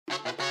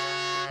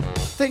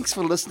Thanks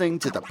for listening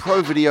to the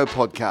Pro Video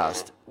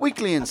Podcast,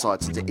 weekly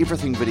insights into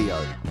everything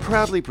video,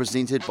 proudly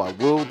presented by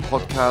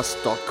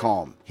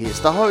worldpodcast.com. Here's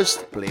the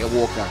host, Blair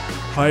Walker.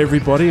 Hi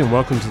everybody and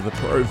welcome to the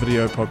Pro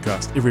Video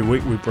Podcast. Every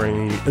week we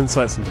bring you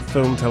insights into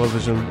film,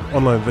 television,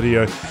 online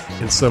video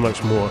and so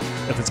much more.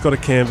 If it's got a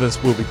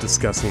canvas, we'll be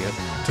discussing it.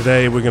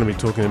 Today we're going to be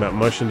talking about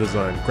motion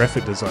design,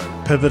 graphic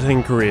design,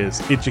 pivoting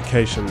careers,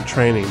 education,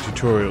 training,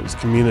 tutorials,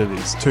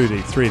 communities,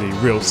 2D,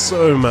 3D, reels,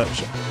 so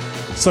much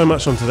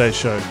on today's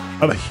show.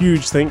 I have a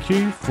huge thank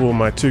you for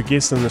my two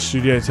guests in the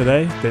studio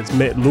today. That's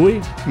Matt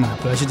Lloyd. My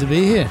pleasure to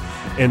be here.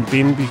 And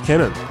Ben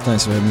Buchanan.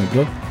 Thanks for having me,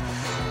 Bill.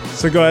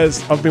 So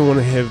guys, I've been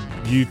wanting to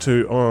have you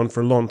two on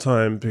for a long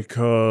time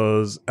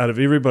because out of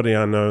everybody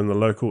I know in the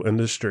local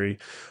industry,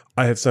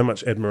 I have so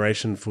much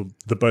admiration for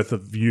the both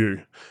of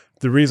you.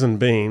 The reason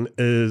being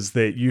is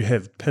that you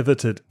have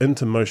pivoted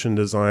into motion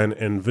design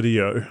and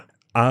video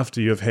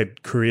after you've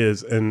had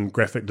careers in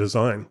graphic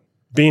design.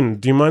 Ben,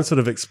 do you mind sort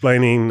of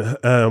explaining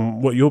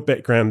what your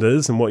background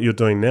is and what you're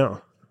doing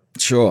now?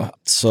 Sure.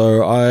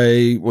 So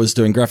I was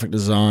doing graphic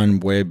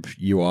design, web,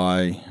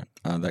 UI,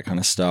 that kind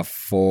of stuff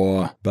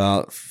for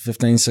about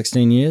 15,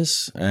 16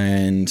 years.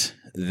 And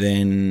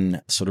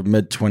then sort of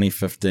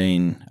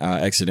mid-2015,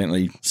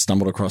 accidentally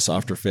stumbled across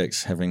After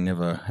Effects, having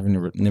never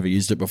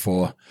used it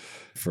before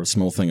for a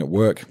small thing at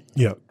work.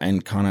 Yeah.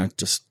 And kind of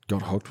just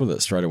got hooked with it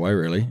straight away,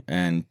 really.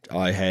 And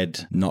I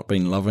had not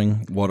been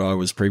loving what I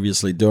was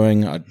previously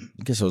doing. I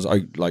guess I was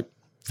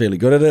fairly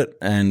good at it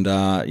and,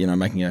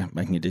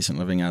 making a decent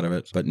living out of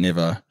it, but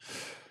never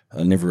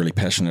really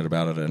passionate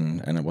about it.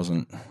 And it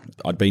wasn't,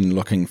 I'd been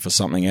looking for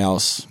something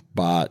else,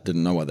 but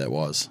didn't know what that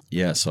was.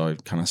 Yeah. So I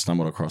kind of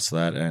stumbled across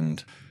that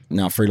and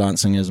now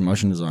freelancing as a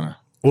motion designer.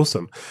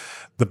 Awesome.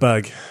 The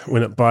bug,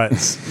 when it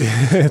bites,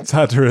 it's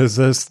hard to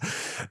resist.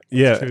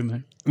 Yeah. True,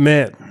 man.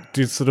 Matt,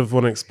 do you sort of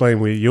want to explain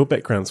where your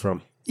background's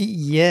from?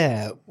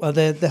 Yeah, well,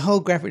 the whole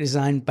graphic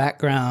design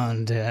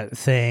background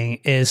thing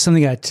is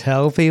something I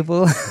tell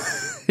people.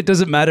 It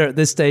doesn't matter at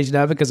this stage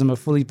now because I'm a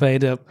fully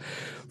paid up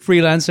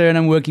freelancer and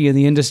I'm working in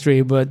the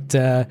industry, but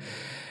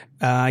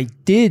I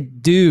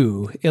did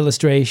do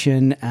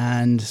illustration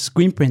and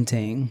screen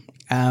printing,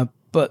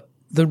 but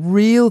the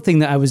real thing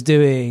that I was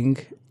doing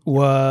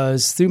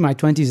was through my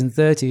 20s and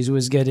 30s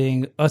was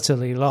getting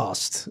utterly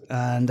lost.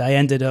 And I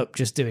ended up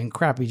just doing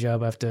crappy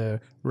job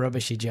after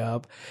rubbishy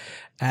job.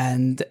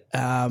 And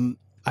I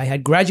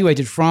had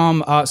graduated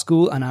from art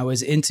school and I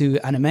was into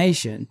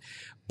animation,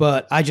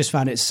 but I just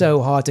found it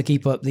so hard to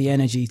keep up the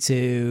energy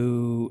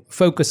to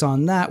focus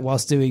on that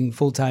whilst doing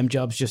full-time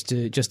jobs just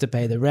to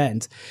pay the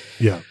rent.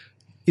 Yeah.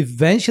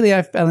 Eventually,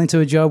 I fell into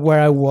a job where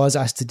I was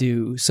asked to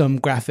do some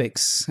graphic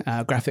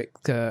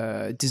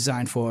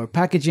design for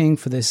packaging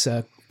for this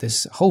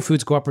Whole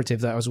Foods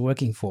cooperative that I was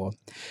working for.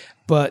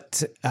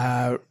 But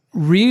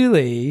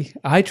really,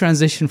 I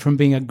transitioned from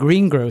being a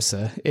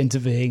greengrocer into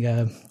being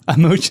a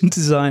motion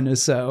designer.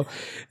 So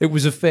it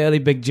was a fairly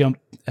big jump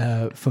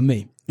for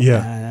me.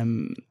 Yeah.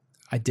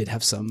 I did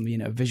have some,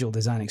 visual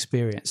design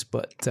experience,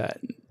 but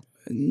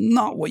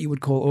not what you would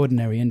call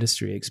ordinary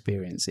industry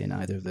experience in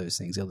either of those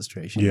things,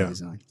 illustration or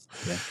design.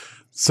 Yeah.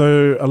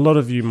 So a lot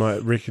of you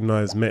might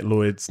recognize Matt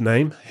Lloyd's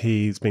name.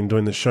 He's been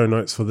doing the show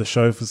notes for the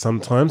show for some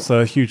time.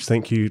 So a huge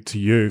thank you to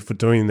you for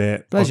doing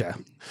that. Pleasure.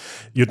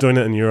 You're doing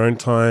it in your own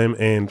time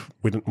and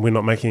we're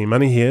not making any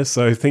money here.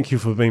 So thank you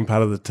for being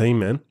part of the team,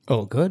 man.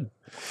 All good.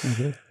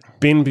 Okay.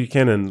 Ben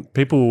Buchanan,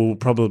 people will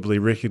probably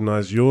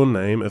recognize your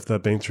name if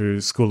they've been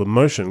through School of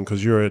Motion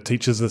because you're a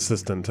teacher's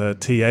assistant, a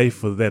TA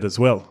for that as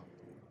well.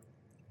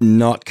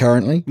 Not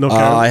currently. Not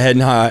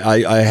currently.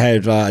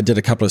 I did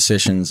a couple of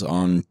sessions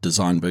on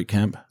Design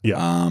Bootcamp. Yeah.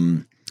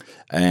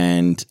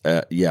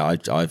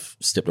 I've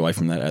stepped away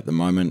from that at the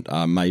moment.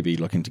 Maybe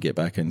looking to get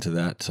back into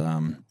that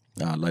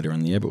later in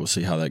the year, but we'll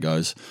see how that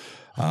goes.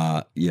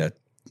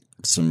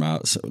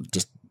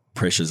 Just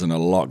pressures and a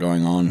lot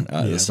going on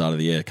at the start of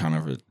the year. Kind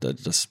of, it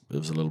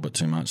was a little bit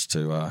too much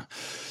to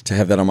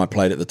have that on my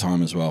plate at the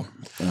time as well.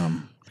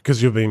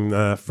 Because you've been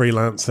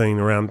freelancing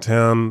around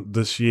town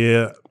this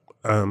year.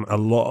 A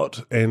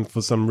lot, and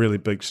for some really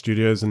big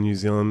studios in New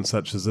Zealand,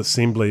 such as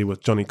Assembly with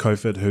Johnny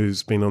Coford,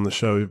 who's been on the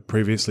show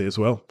previously as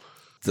well.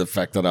 The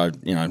fact that I,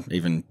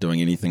 even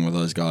doing anything with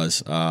those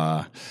guys,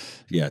 I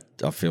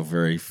feel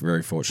very,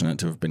 very fortunate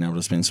to have been able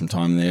to spend some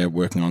time there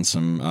working on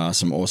some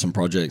awesome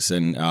projects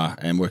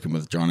and working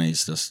with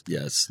Johnny's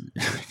it's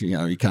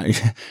you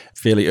can't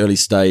fairly early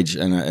stage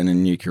in a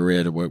new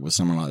career to work with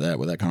someone like that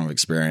with that kind of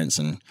experience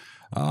and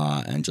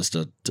just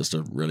a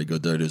really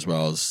good dude as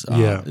well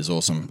is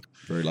awesome.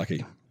 Very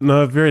lucky.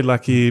 No, very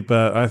lucky,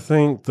 but I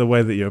think the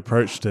way that you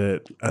approached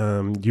it,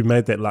 you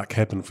made that luck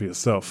happen for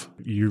yourself.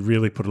 You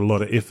really put a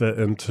lot of effort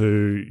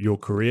into your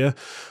career.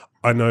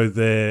 I know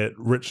that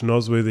Rich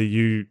Nosworthy,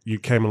 you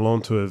came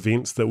along to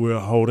events that we were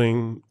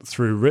holding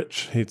through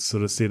Rich. He'd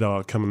sort of said,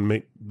 I'll come and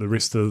meet the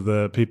rest of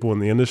the people in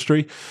the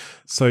industry.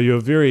 So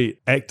you're very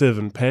active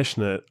and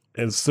passionate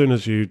as soon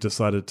as you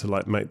decided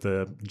to make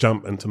the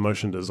jump into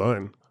motion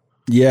design.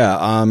 Yeah,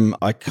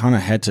 I kind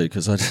of had to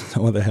because I didn't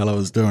know what the hell I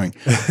was doing.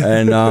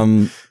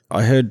 And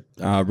I heard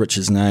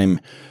Rich's name.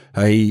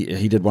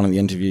 He did one of the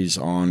interviews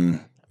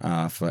on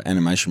for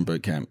Animation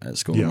Bootcamp at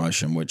School of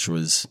Motion, which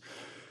was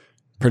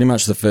pretty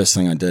much the first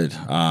thing I did.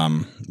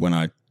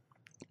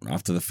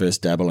 After the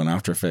first dabble in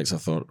After Effects, I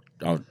thought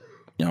I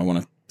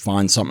want to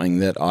find something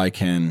that I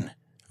can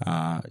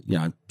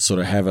sort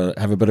of have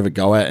a bit of a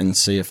go at and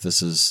see if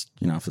this is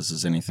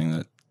anything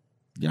that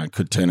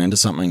could turn into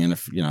something, and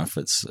if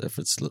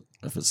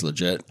it's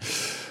legit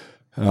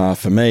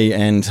for me.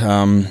 And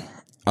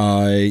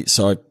I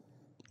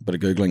bit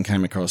of Googling,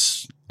 came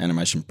across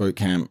Animation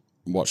Bootcamp,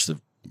 watched the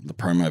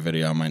promo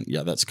video, and went,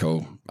 yeah, that's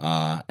cool.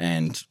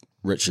 And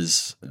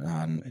Rich's,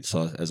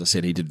 so as I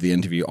said, he did the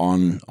interview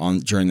on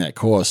during that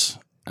course,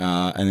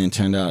 and then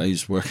turned out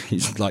he's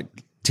like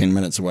 10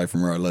 minutes away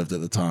from where I lived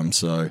at the time.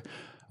 So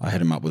I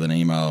hit him up with an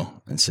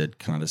email and said,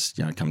 can I just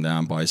come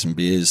down, buy some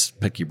beers,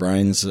 pick your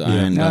brains?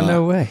 And,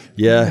 no way.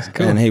 Yeah, That's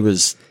cool. and he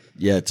was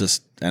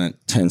and it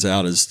turns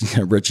out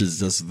Rich is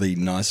just the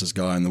nicest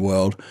guy in the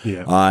world.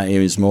 Yeah. He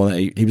was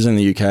he was in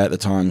the UK at the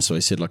time, so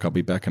he said, like, I'll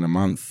be back in a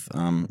month.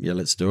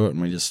 Let's do it.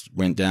 And we just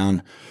went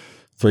down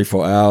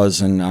 3-4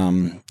 hours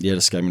and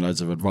just gave me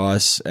loads of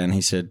advice. And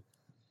he said,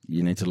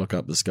 you need to look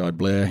up this guy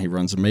Blair. He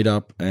runs a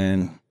meetup,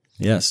 and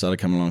started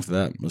coming along for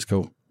that. It was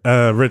cool.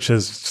 Rich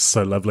is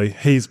so lovely.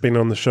 He's been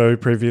on the show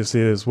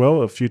previously as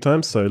well a few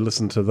times, so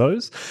listen to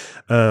those.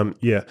 And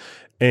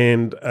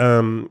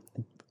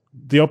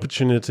the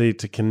opportunity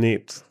to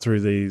connect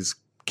through these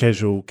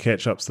casual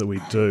catch-ups that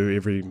we do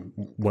every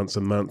once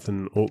a month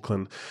in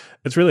Auckland,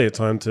 it's really a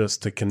time to us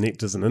to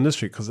connect as an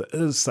industry, because it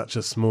is such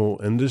a small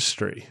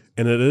industry,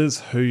 and it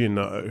is who you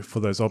know for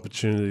those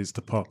opportunities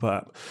to pop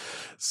up.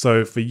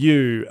 So for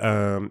you,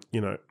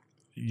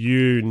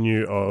 you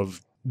knew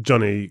of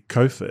Johnny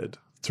Coford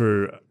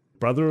through a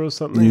brother or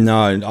something?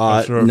 I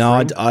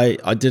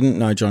didn't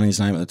know Johnny's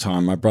name at the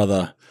time. My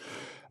brother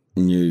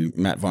knew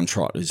Matt Von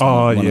Trott, who's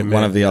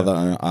one of the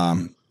other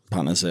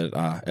partners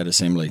at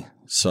Assembly.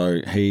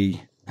 So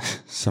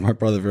my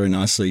brother very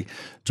nicely,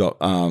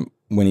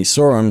 when he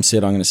saw him,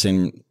 said, I'm going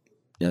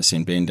to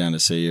send Ben down to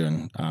see you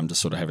and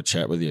just sort of have a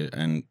chat with you.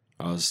 And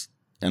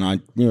I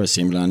knew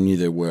Assembly, I knew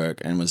their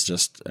work, and was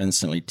just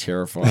instantly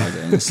terrified.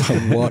 And was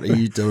like, what are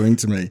you doing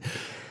to me?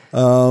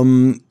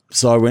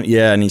 So I went,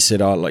 and he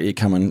said,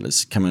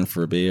 let's come in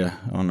for a beer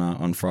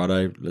on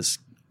Friday. Let's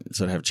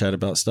sort of have a chat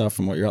about stuff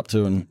and what you're up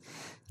to and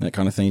that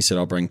kind of thing. He said,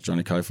 I'll bring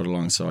Johnny Coford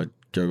along. So I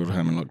Googled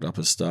him and looked up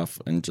his stuff,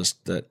 and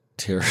just that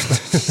terror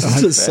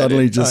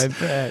suddenly just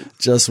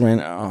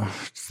went, oh,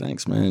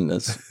 thanks, man.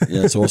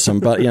 It's awesome.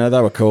 But,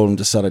 they were cool and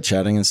just started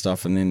chatting and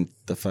stuff. And then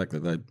the fact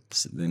that they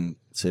then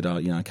said,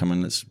 come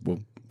in,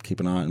 we'll keep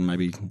an eye and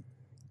maybe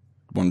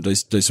want to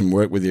do some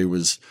work with you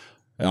was,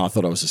 I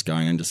thought I was just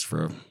going in just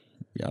for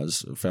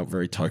it felt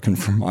very token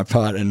from my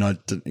part, and I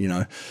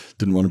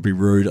didn't want to be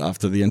rude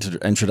after the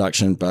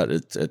introduction, but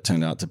it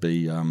turned out to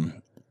be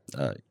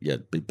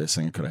the best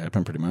thing that could have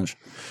happened, pretty much.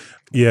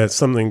 Yeah,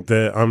 something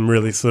that I'm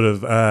really sort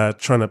of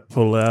trying to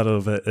pull out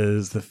of it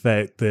is the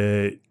fact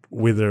that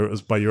whether it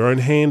was by your own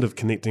hand of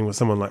connecting with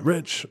someone like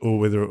Rich, or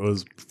whether it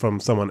was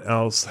from someone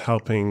else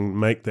helping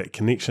make that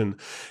connection,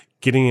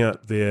 getting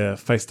out there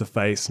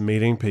face-to-face,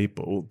 meeting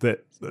people,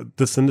 that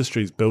this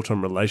industry is built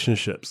on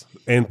relationships,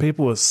 and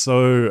people are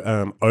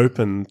so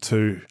open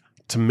to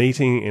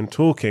meeting and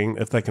talking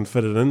if they can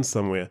fit it in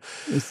somewhere.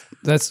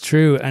 That's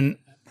true. And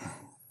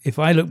if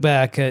I look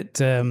back at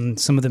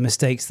some of the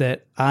mistakes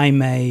that I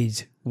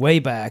made way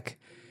back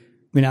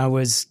when I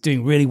was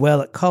doing really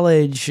well at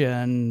college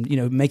and,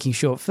 making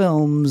short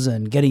films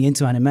and getting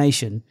into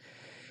animation,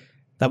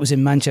 that was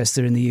in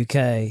Manchester in the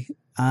UK.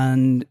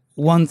 And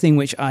one thing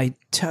which I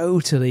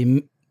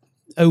totally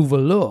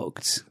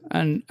overlooked,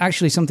 and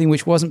actually something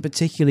which wasn't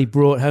particularly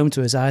brought home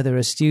to us either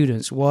as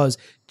students, was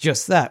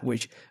just that,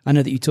 which I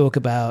know that you talk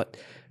about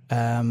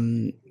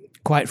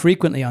quite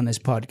frequently on this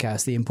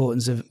podcast, the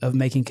importance of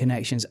making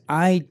connections.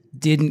 I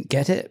didn't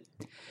get it.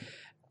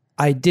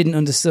 I didn't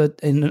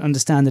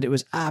understand that it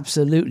was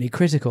absolutely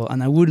critical,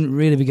 and I wouldn't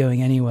really be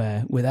going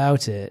anywhere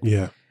without it.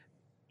 Yeah.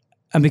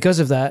 And because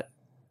of that,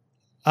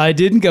 I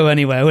didn't go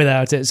anywhere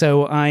without it.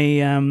 So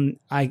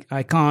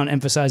I can't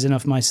emphasize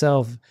enough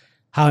myself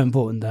how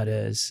important that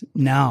is.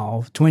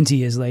 Now, 20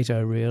 years later, I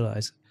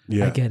realize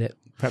I get it.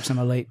 Perhaps I'm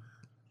a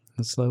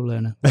slow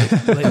learner,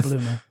 late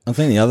bloomer. I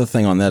think the other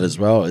thing on that as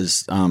well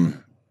is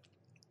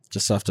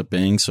just after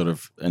being sort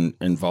of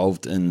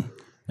involved in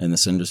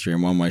this industry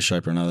in one way,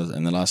 shape, or another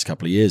in the last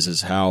couple of years,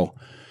 is how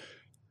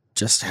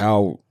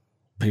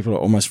people are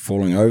almost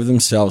falling over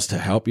themselves to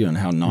help you, and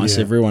how nice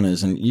everyone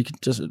is. And you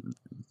could just,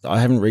 I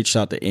haven't reached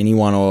out to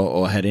anyone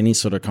or had any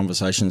sort of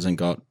conversations and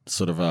got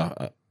sort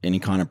of any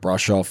kind of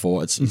brush off,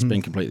 or it's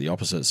been completely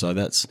opposite. So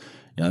that's,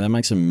 that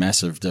makes a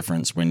massive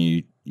difference when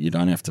you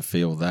don't have to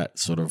feel that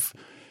sort of,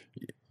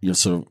 you're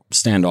sort of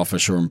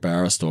standoffish or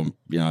embarrassed or,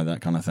 that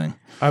kind of thing.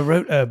 I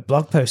wrote a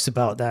blog post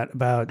about that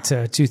about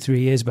 2-3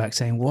 years back,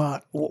 saying,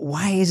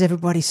 why is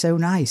everybody so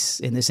nice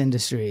in this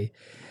industry?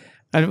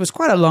 And it was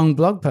quite a long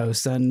blog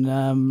post, and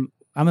I'm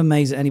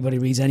amazed that anybody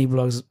reads any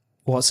blogs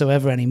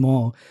whatsoever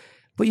anymore.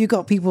 But you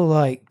got people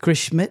like Chris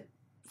Schmidt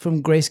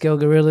from Grayscale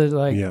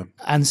Gorilla,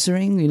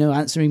 answering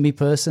me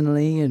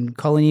personally, and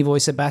Colin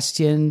Evoy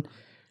Sebastian,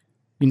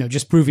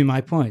 just proving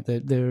my point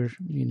that they're,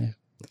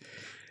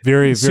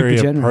 very, super very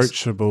generous.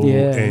 approachable.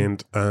 Yeah.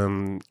 And,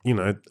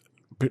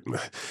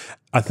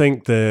 I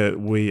think that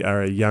we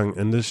are a young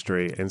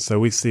industry, and so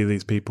we see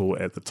these people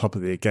at the top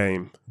of their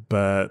game.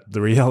 But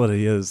the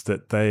reality is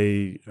that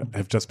they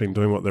have just been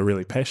doing what they're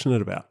really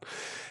passionate about.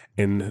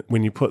 And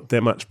when you put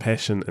that much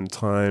passion and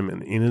time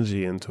and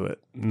energy into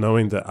it,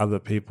 knowing that other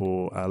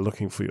people are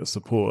looking for your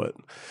support,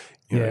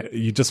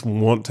 you just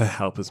want to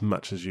help as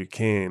much as you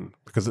can,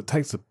 because it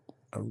takes a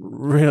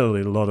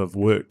really lot of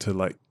work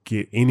to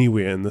get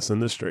anywhere in this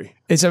industry.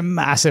 It's a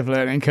massive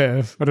learning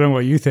curve. I don't know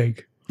what you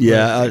think.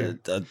 Yeah,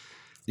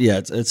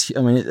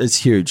 it's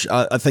huge.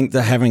 I think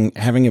that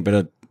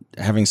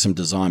having some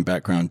design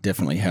background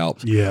definitely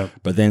helped. Yeah.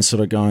 But then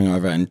sort of going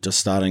over and just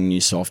starting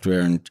new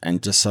software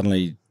and just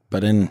suddenly,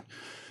 but in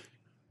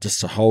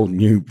just a whole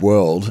new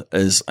world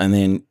and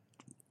then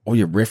all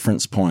your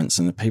reference points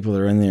and the people that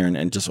are in there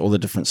and just all the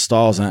different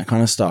styles and that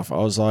kind of stuff. I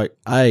was like,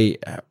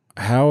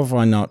 how have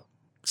I not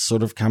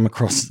sort of come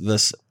across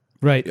this?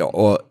 Right.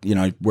 Or,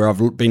 where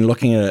I've been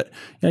looking at it,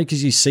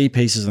 because you see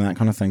pieces and that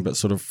kind of thing, but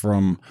sort of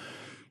from,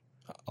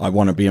 I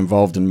want to be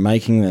involved in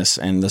making this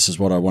and this is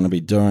what I want to be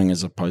doing,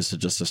 as opposed to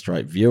just a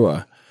straight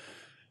viewer.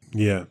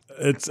 Yeah.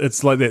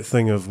 It's like that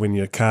thing of when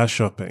you're car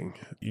shopping,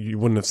 you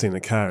wouldn't have seen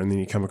a car and then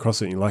you come across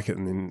it and you like it,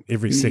 and then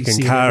every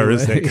second car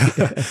is that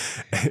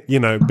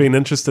car. Being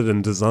interested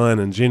in design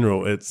in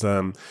general, it's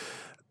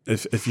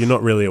if you're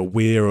not really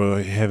aware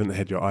or you haven't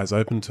had your eyes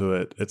open to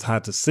it, it's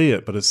hard to see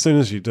it. But as soon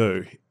as you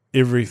do,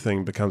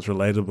 everything becomes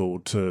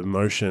relatable to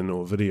motion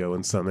or video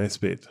in some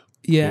aspect.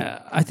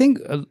 Yeah, I think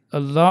a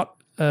lot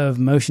of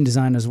motion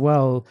design as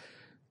well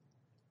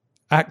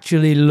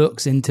actually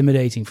looks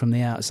intimidating from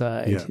the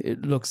outside. Yeah.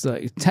 It looks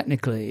like,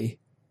 technically,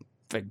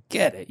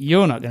 forget it.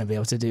 You're not going to be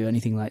able to do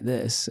anything like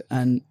this.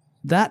 And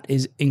that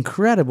is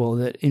incredible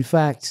that, in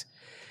fact,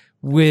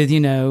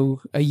 within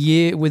a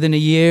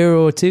year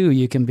or two,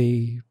 you can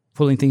be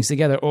pulling things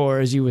together. Or,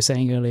 as you were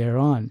saying earlier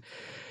on,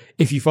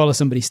 if you follow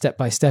somebody step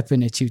by step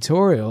in a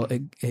tutorial,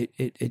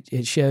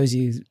 it shows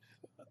you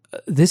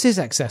this is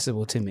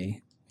accessible to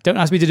me. Don't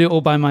ask me to do it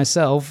all by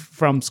myself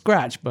from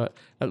scratch, but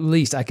at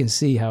least I can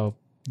see how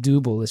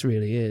doable this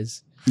really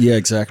is. Yeah,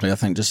 exactly. I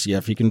think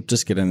if you can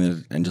just get in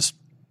there and just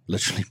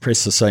literally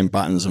press the same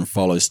buttons and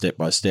follow step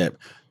by step,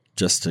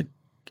 just to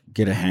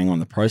get a hang on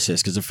the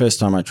process. Because the first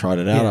time I tried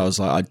it out, I was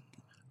like,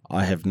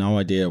 I have no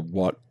idea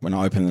when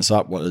I open this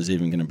up, what is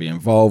even going to be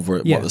involved, or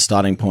what the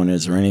starting point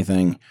is, or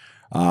anything.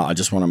 I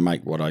just want to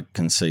make what I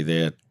can see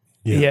there,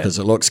 because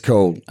it looks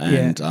cool,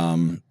 and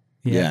and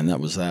that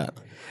was that.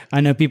 I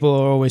know people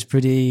are always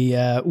pretty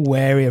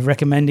wary of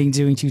recommending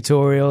doing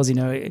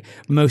tutorials.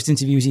 Most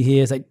interviews you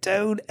hear is like,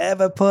 don't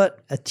ever put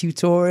a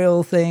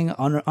tutorial thing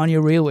on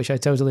your reel, which I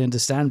totally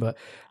understand. But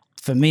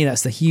for me,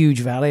 that's the huge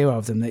value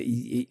of them, that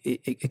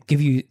it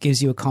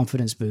gives you a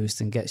confidence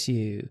boost and gets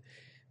you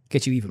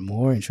even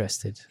more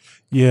interested.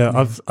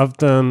 Yeah, I've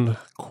done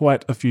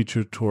quite a few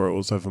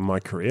tutorials over my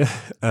career.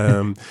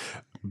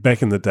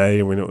 Back in the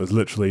day when it was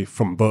literally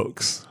from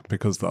books,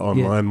 because the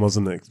online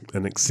wasn't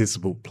an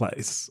accessible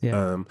place.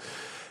 Yeah.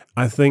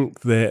 I think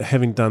that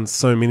having done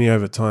so many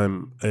over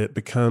time, it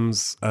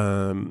becomes,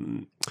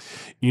 that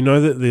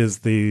there's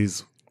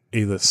these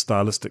either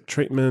stylistic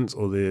treatments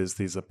or there's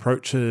these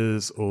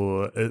approaches,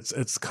 or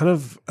it's kind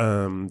of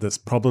this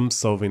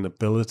problem-solving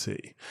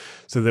ability,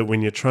 so that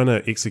when you're trying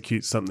to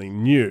execute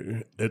something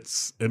new,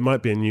 it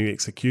might be a new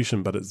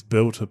execution, but it's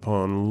built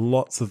upon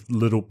lots of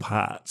little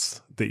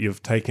parts that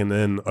you've taken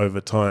in over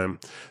time.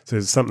 So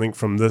there's something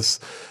from this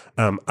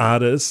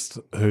artist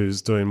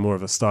who's doing more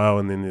of a style,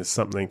 and then there's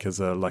something as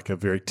a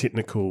very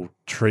technical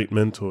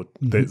treatment, or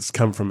that's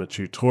come from a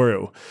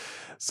tutorial.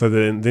 So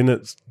then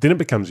it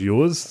becomes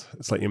yours.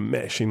 It's like you're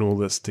mashing all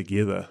this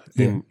together.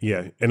 And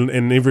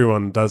and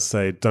everyone does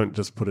say, don't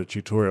just put a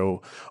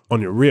tutorial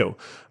on your reel.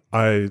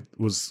 I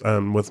was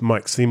with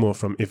Mike Seymour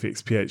from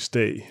FX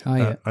PhD.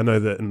 I know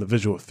that in the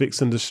visual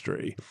effects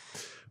industry,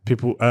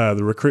 people,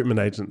 the recruitment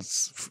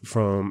agents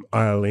from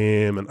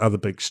ILM and other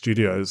big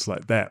studios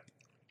like that,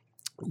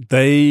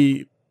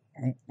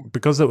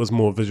 because it was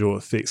more visual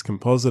effects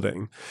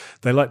compositing,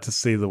 they like to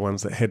see the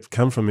ones that had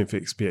come from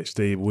FX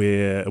PhD,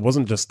 where it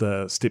wasn't just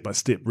a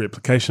step-by-step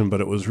replication, but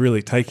it was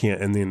really taking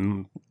it and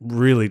then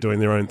really doing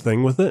their own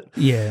thing with it.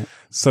 Yeah.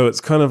 So it's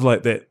kind of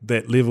like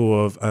that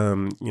level of,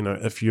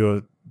 if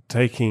you're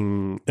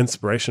taking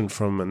inspiration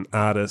from an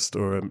artist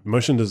or a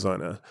motion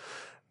designer,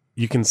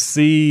 you can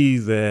see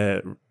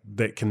that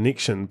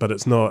connection, but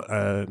it's not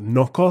a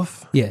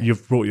knockoff. Yeah.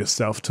 You've brought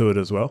yourself to it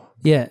as well.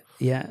 Yeah,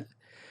 yeah.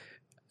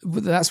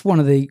 That's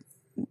one of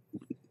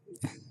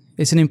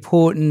it's an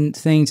important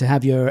thing to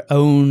have your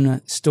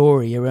own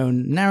story, your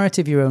own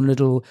narrative, your own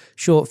little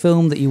short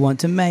film that you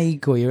want to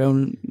make, or your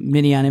own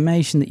mini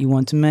animation that you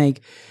want to make,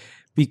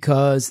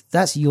 because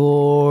that's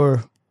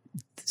your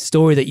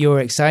story that you're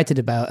excited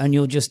about, and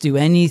you'll just do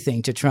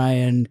anything to try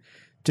and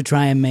to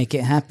try and make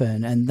it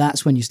happen. And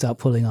that's when you start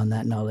pulling on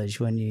that knowledge,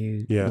 when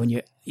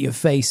you're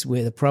faced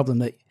with a problem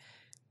that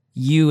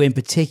you in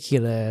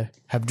particular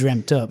have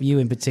dreamt up, you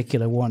in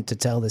particular want to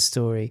tell this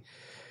story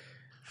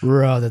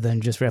rather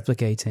than just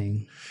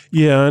replicating.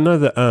 Yeah, I know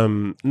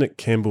that Nick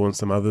Campbell and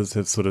some others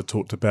have sort of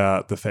talked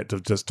about the fact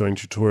of just doing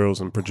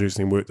tutorials and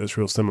producing work that's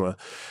real similar.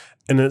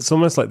 And it's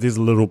almost like there's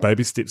little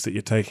baby steps that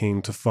you're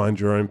taking to find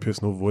your own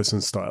personal voice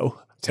and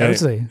style.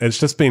 Totally. And it's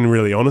just being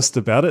really honest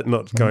about it,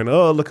 not going,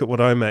 oh, look at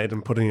what I made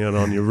and putting it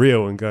on your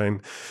reel and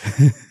going,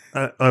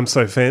 I'm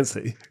so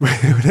fancy.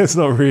 That's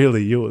not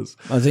really yours.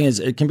 I think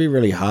it can be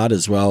really hard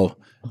as well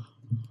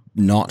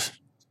not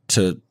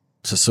to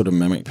sort of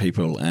mimic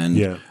people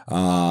and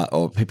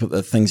or people,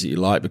 the things that you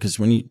like, because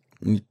when you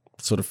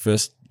sort of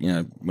first,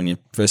 when you're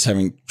first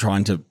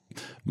trying to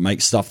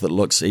make stuff that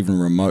looks even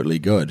remotely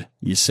good,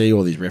 you see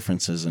all these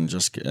references and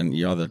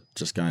you either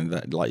just going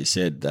that, like you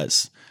said,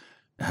 that's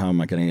how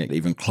am I getting it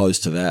even close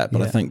to that?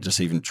 But I think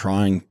just even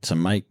trying to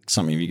make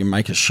something, if you can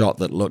make a shot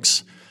that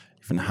looks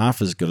even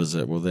half as good as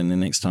it, well, then the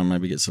next time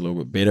maybe gets a little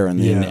bit better. And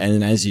then,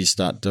 and as you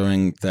start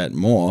doing that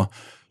more,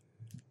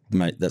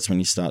 mate, that's when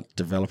you start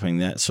developing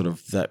that sort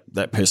of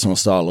that personal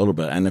style a little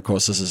bit. And of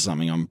course, this is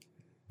something I'm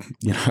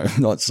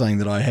not saying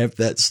that I have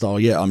that style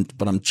yet.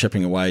 But I'm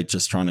chipping away,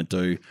 just trying to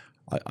do.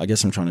 I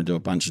guess I'm trying to do a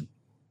bunch of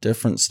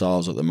different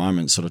styles at the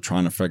moment, sort of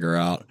trying to figure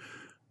out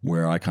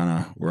where I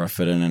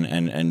fit in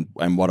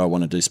and what I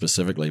want to do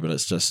specifically. But I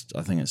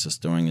think it's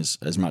just doing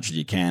as much as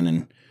you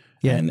can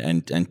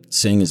and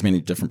seeing as many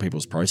different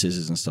people's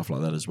processes and stuff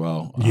like that as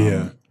well.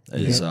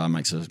 Makes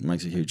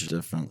a huge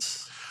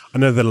difference. I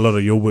know that a lot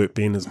of your work,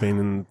 Ben, has been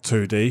in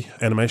 2D,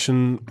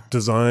 animation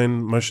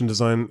design, motion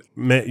design.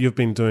 Matt, you've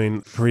been doing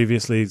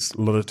previously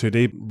a lot of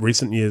 2D,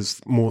 recent years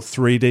more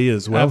 3D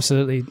as well.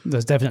 Absolutely.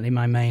 That's definitely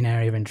my main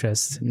area of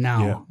interest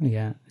now.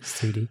 Yeah,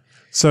 it's 2D.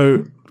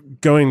 So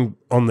going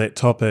on that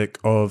topic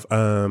of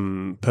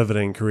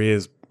pivoting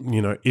careers,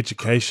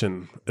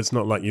 education, it's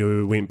not like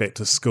you went back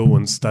to school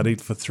and studied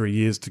for 3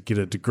 years to get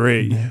a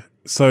degree. Yeah.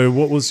 So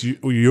what was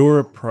your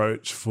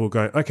approach for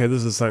going, okay,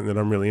 this is something that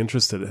I'm really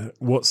interested in?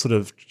 What sort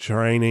of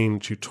training,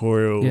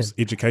 tutorials,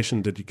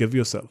 education did you give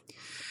yourself?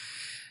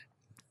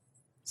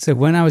 So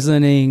when I was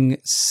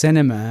learning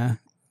cinema,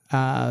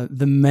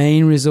 the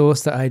main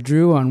resource that I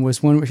drew on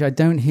was one which I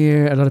don't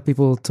hear a lot of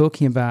people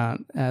talking about.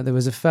 There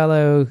was a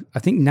fellow, I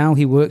think now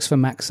he works for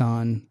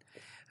Maxon.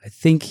 I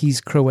think he's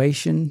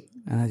Croatian.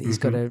 He's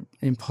got an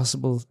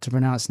impossible to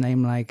pronounce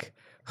name like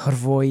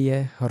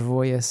Hrvoje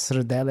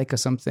Srdelik or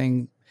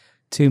something.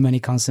 Too many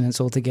consonants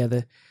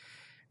altogether.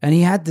 And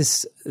he had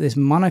this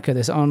moniker,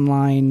 this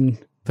online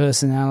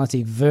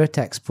personality,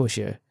 Vertex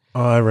Pusher.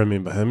 Oh, I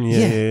remember him.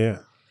 Yeah.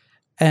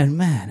 And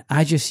man,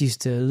 I just used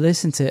to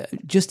listen to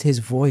just his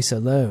voice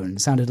alone.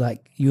 It sounded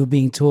like you were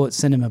being taught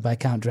cinema by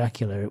Count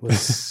Dracula. It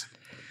was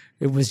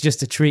it was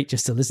just a treat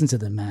just to listen to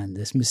the man,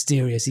 this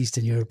mysterious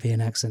Eastern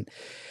European accent.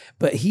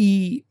 But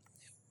he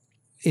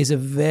is a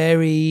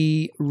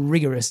very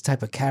rigorous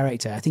type of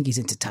character. I think he's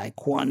into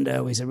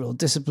Taekwondo. He's a real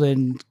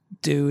disciplined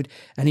dude.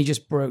 And he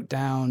just broke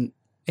down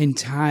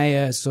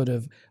entire sort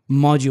of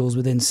modules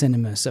within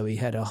cinema. So he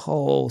had a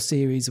whole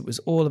series that was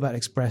all about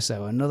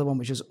espresso, another one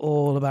which was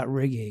all about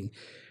rigging,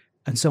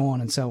 and so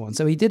on and so on.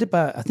 So he did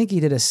I think he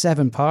did a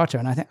 7-parter,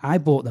 and I think I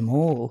bought them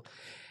all.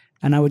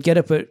 And I would get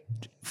up at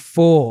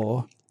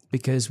 4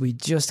 because we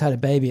just had a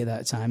baby at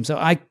that time. So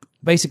I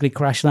basically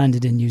crash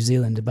landed in New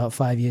Zealand about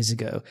 5 years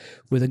ago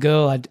with a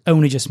girl I'd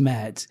only just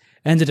met,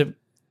 ended up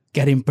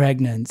getting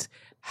pregnant,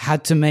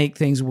 had to make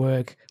things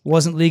work,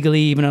 wasn't legally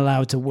even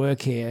allowed to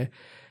work here.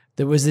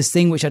 There was this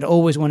thing which I'd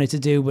always wanted to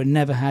do but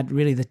never had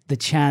really the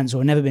chance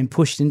or never been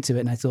pushed into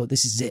it. And I thought,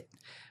 this is it.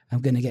 I'm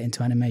going to get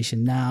into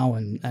animation now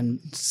and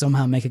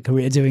somehow make a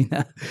career doing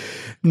that.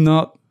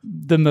 Not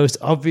the most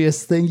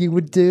obvious thing you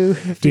would do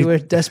if you were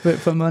desperate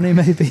for money,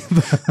 maybe.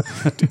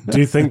 Do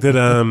you think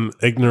that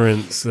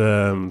ignorance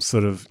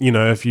sort of,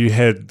 if you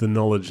had the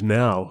knowledge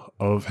now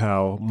of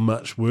how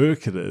much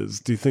work it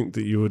is, do you think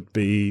that you would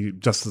be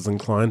just as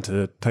inclined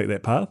to take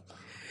that path?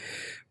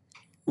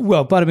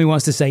 Well, part of me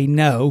wants to say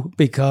no,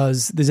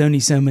 because there's only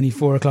so many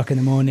 4 o'clock in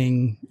the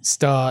morning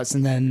starts,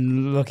 and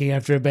then looking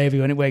after a baby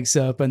when it wakes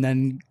up, and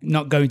then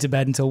not going to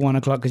bed until 1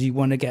 o'clock because you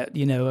want to get,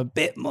 a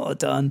bit more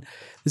done.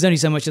 There's only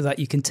so much of that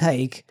you can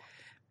take.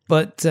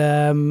 But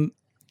you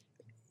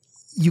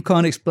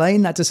can't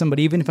explain that to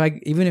somebody, even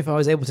if I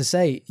was able to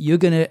say,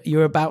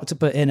 you're about to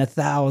put in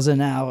 1,000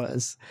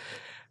 hours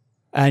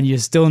and you're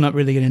still not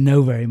really going to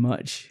know very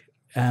much.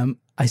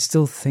 I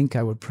still think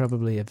I would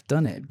probably have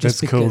done it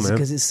just because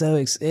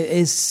it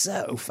is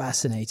so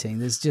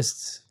fascinating.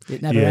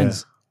 It never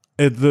ends.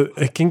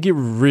 It can get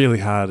really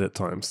hard at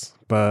times,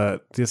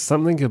 but there's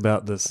something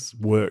about this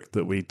work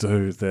that we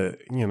do that,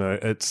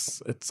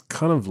 it's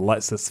kind of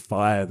lights this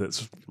fire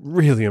that's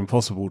really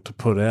impossible to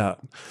put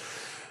out.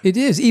 It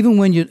is, even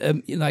when you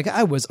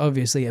I was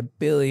obviously a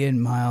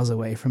billion miles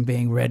away from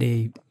being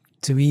ready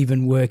to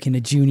even work in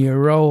a junior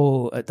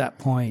role at that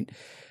point.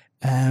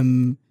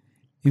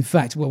 In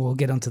fact, we'll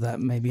get onto that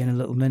maybe in a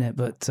little minute,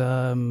 but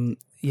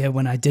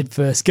when I did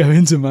first go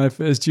into my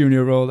first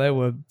junior role, there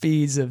were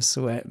beads of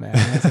sweat, man.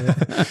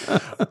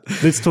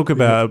 Let's talk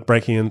about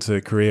breaking into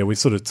a career. We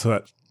sort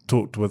of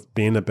talked with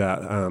Ben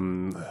about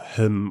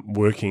him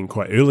working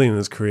quite early in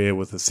his career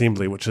with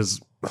Assembly, which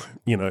is,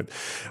 a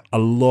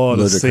lot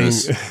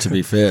ludicrous. of To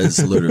be fair,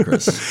 it's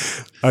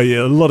ludicrous. Oh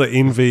yeah, a lot of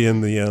envy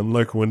in the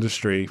local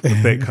industry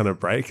with that kind of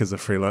break as a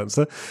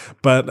freelancer.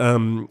 But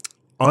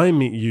I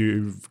met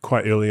you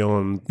quite early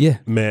on,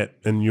 Matt,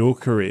 in your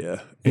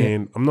career,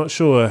 and I'm not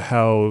sure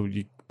how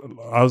you.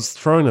 I was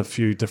throwing a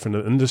few different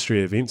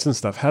industry events and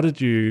stuff. How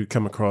did you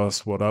come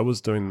across what I was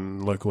doing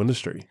in local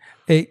industry?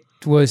 It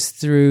was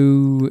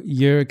through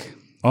Jörg.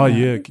 Oh,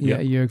 Jörg.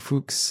 Jörg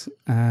Fuchs.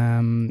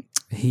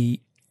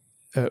 He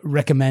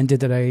recommended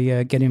that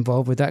I get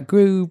involved with that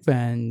group,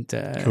 and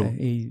cool.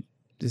 He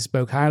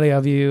spoke highly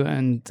of you,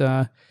 and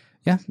I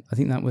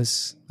think that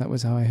was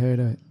how I heard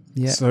it.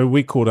 Yeah. So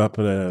we caught up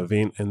at an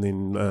event, and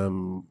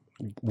then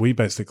we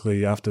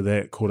basically after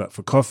that caught up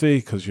for coffee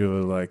because you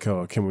were like,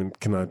 "Oh,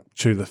 can I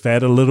chew the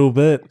fat a little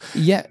bit?"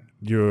 Yeah.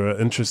 You're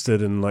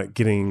interested in like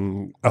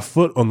getting a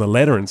foot on the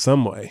ladder in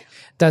some way.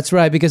 That's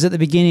right, because at the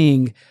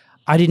beginning,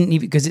 I didn't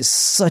even, because it's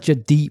such a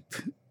deep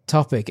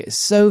topic. It's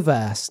so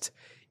vast.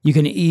 You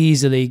can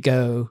easily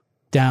go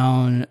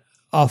down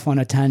off on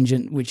a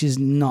tangent, which is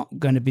not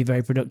going to be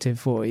very productive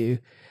for you.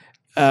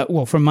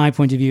 From my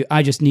point of view,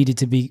 I just needed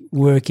to be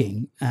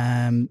working,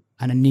 and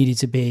I needed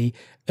to be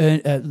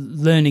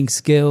learning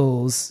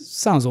skills.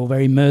 Sounds all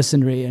very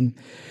mercenary and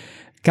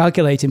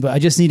calculating, but I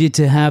just needed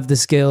to have the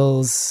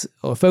skills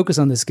or focus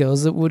on the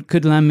skills that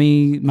could land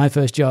me my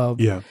first job.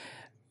 Yeah.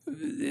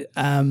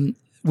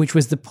 Which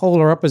was the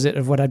polar opposite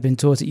of what I'd been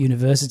taught at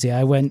university.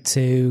 I went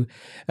to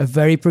a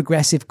very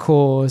progressive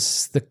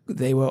course.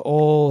 They were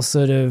all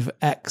sort of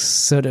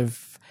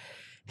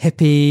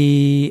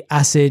hippie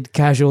acid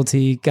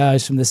casualty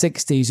guys from the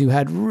 60s who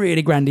had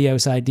really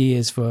grandiose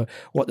ideas for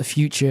what the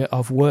future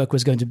of work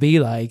was going to be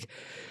like,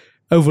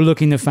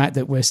 overlooking the fact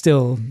that we're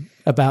still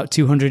about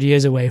 200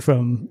 years away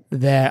from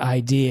their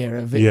idea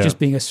of it just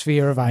being a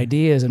sphere of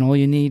ideas, and all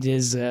you need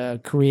is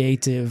a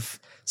creative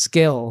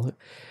skill.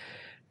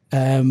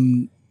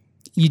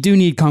 You do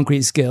need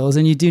concrete skills,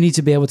 and you do need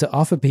to be able to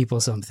offer people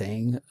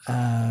something.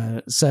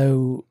 I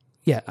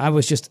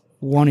was just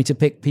wanting to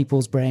pick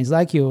people's brains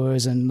like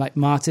yours and like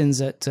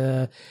Martin's at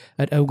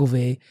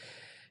Ogilvy,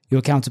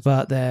 your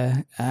counterpart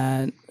there.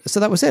 And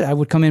so that was it. I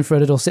would come in for a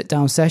little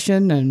sit-down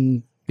session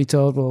and be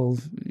told, well,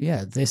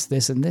 yeah, this,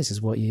 and this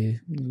is what you're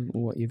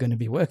going to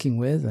be working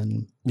with.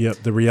 And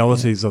the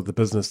realities of the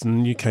business.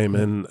 And you came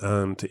in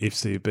to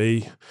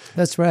FCB.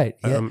 That's right.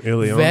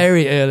 Early on.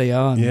 Very early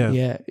on.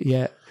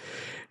 Yeah.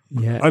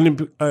 I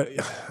mean,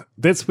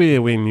 that's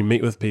where when you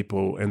meet with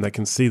people and they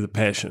can see the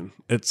passion,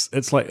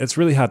 it's like it's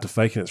really hard to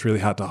fake it. It's really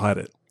hard to hide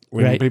it.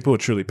 When people are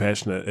truly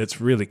passionate,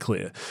 it's really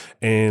clear.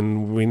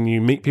 And when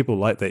you meet people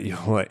like that, you're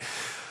like,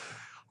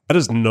 I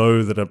just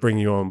know that I bring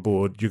you on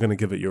board, you're going to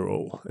give it your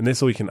all. And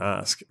that's all you can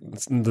ask.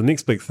 The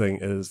next big thing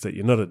is that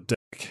you're not a dick.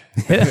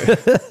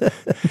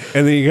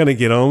 And then you're going to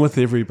get on with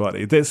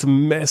everybody. That's a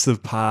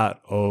massive part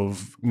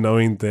of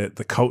knowing that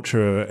the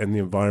culture and the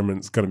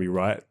environment is going to be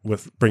right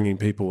with bringing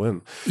people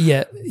in.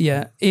 Yeah.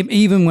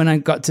 Even when I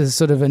got to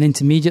sort of an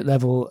intermediate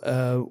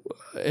level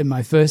in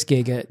my first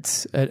gig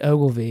at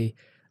Ogilvy,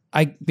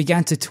 I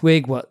began to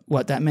twig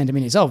what that meant. I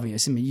mean, it's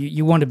obvious. I mean,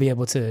 you want to be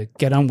able to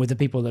get on with the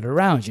people that are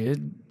around you,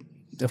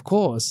 of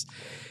course.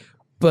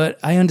 But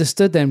I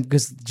understood then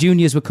because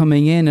juniors were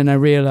coming in, and I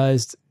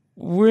realized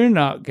we're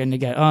not going to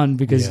get on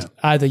because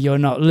either you're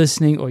not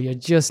listening or you're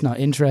just not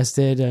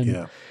interested.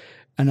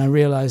 And I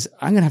realized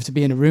I'm going to have to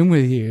be in a room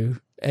with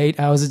you 8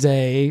 hours a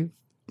day,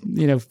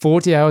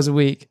 40 hours a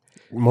week.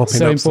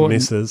 Mopping up some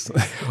messes.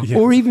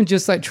 Or even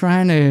just like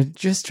trying to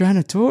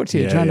talk to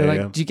you,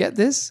 do you get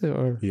this?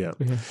 Or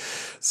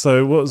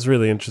So what was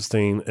really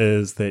interesting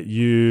is that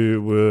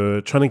you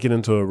were trying to get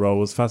into a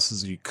role as fast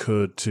as you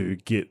could to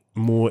get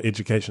more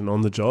education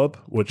on the job,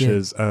 which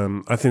is,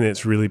 I think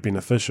that's really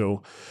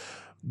beneficial.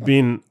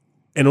 Ben,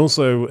 and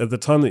also at the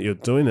time that you're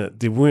doing it,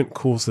 there weren't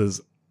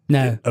courses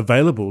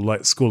available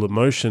like School of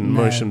Motion,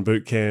 Motion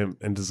Bootcamp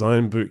and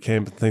Design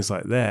Bootcamp and things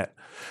like that.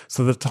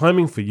 So the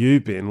timing for you,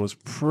 Ben, was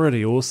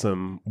pretty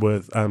awesome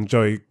with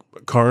Joey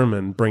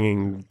Corriman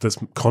bringing this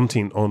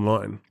content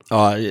online.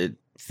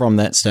 From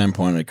that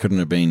standpoint, it couldn't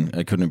have been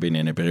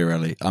any better,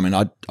 really. I mean,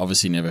 I'd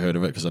obviously never heard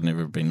of it because I'd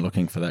never been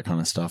looking for that kind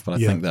of stuff. But I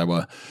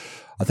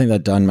think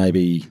they'd done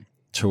maybe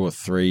 2 or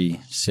 3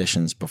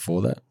 sessions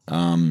before that.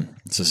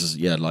 So this is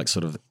like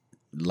sort of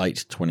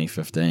late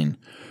 2015,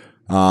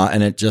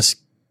 and it just.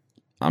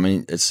 I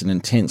mean, it's an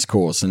intense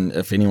course, and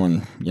if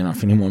anyone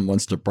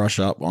wants to brush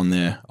up on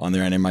their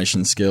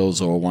animation skills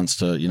or wants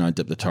to,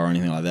 dip the toe or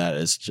anything like that,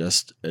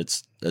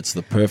 it's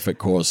the perfect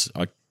course.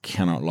 I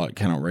cannot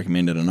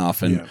recommend it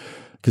enough, and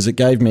because it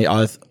gave me,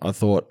 I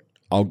thought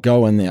I'll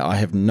go in there. I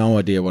have no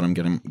idea what I'm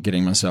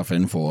getting myself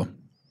in for.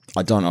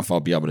 I don't know if I'll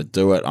be able to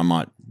do it. I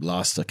might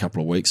last a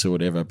couple of weeks or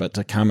whatever, but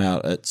to come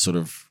out at sort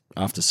of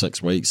after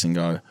 6 weeks and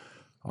go,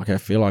 okay, I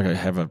feel like I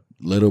have a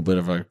little bit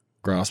of a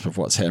grasp of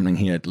what's happening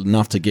here.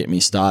 Enough to get me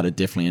started,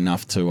 definitely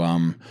enough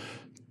to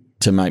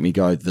make me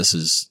go, this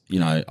is,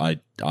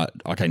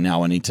 okay,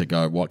 now I need to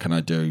go, what can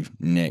I do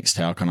next?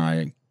 How can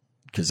I,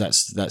 because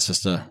that's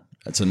just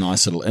it's a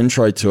nice little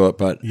intro to it,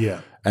 but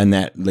Yeah. and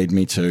that led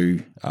me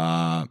to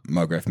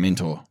MoGraph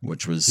Mentor,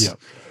 which was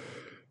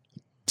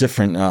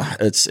different.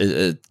 It's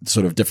a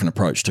sort of different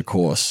approach to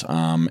course,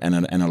 and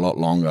a lot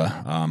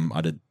longer.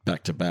 I did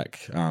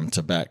back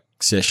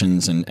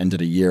sessions and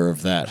did a year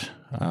of that,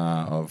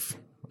 of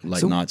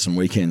late nights and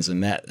weekends,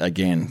 and that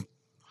again,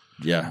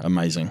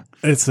 amazing.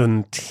 It's an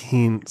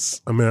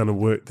intense amount of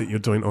work that you're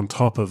doing on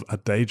top of a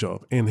day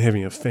job and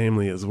having a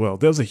family as well.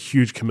 That was a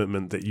huge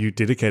commitment that you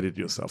dedicated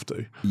yourself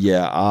to.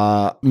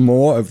 Yeah,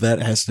 more of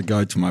that has to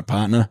go to my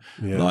partner.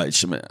 Yeah. Like,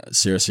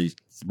 seriously,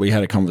 we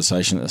had a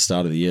conversation at the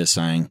start of the year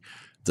saying,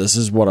 this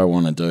is what I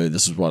want to do.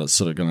 This is what it's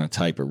sort of going to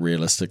take, but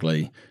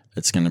realistically,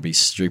 it's going to be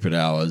stupid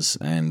hours,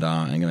 and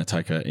I'm going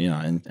to take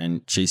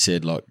and she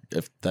said, look,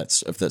 if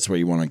that's where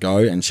you want to go,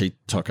 and she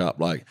took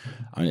up, like,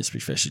 I mean, let's be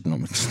fair, she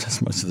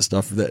does most of the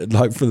stuff that,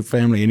 like, for the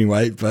family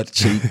anyway, but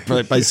she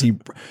basically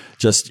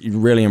just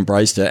really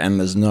embraced it, and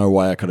there's no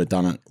way I could have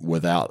done it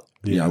without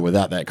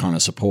without that kind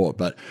of support.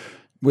 But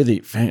whether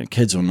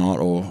kids or not,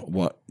 or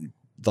what,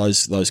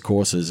 those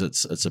courses,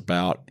 it's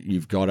about,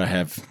 you've got to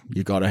have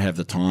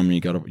the time,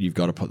 you've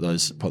got to put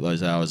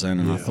those hours in.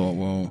 And I thought,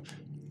 well,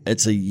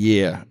 it's a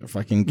year. If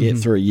I can get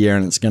through a year,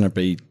 and it's going to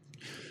be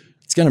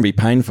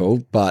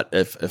painful, but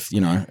if this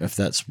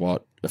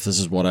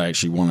is what I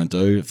actually want to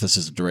do, if this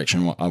is the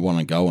direction I want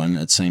to go in,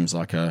 it seems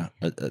like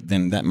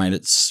then that made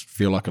it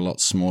feel like a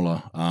lot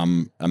smaller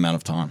amount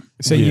of time.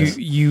 So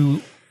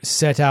you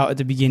set out at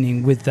the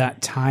beginning with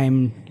that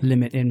time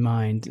limit in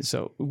mind.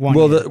 So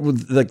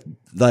MoGraph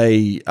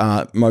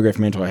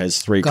Mentor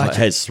has three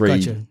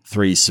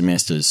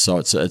semesters, so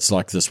it's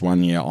like this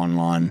 1 year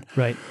online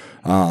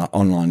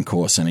online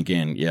course. And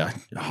again,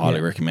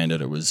 highly recommend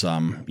it. It was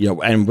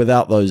and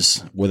without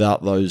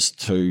those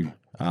two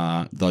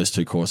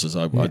courses,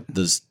 I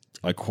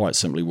quite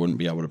simply wouldn't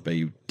be able to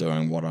be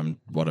doing what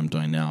I'm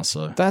doing now.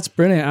 So that's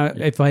brilliant.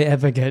 If I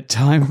ever get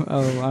time,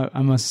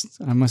 I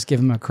must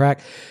give them a crack.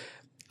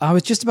 I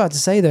was just about to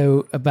say,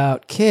 though,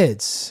 about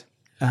kids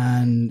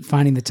and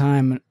finding the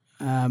time.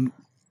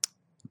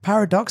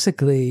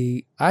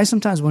 Paradoxically, I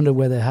sometimes wonder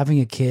whether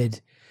having a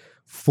kid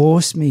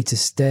forced me to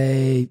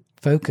stay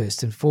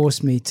focused and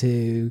forced me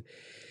to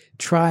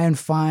try and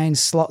find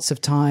slots of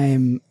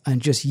time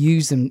and just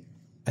use them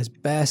as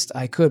best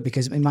I could.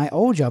 Because in my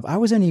old job, I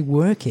was only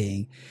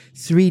working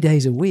 3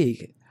 days a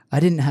week. I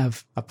didn't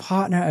have a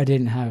partner.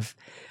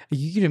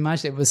 You can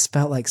imagine it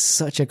felt like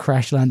such a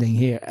crash landing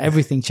here.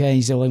 Everything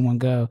changed all in one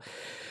go.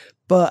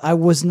 But I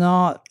was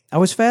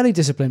fairly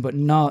disciplined, but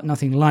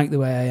nothing like the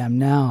way I am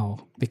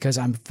now, because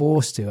I'm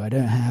forced to. I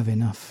don't have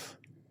enough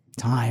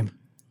time.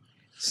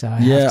 So I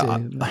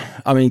have to.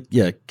 I mean,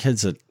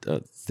 kids are,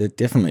 they're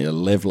definitely a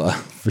leveler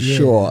for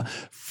sure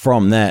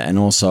from that. And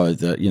also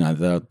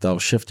they'll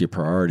shift your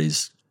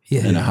priorities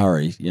in a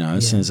hurry.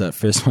 As soon as that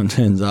first one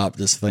turns up,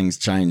 just things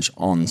change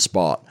on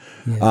spot.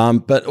 Yeah.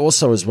 But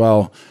also as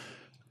well,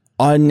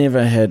 I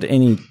never had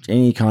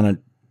any kind of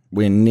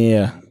we're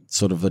near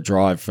sort of the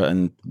drive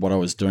and what I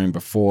was doing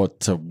before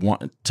to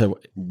want to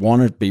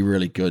be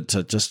really good,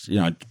 to just,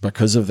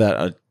 because of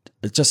that,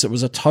 it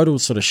was a total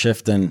sort of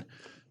shift in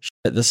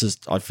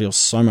I feel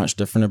so much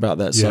different about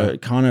that. So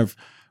it kind of,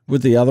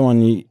 with the other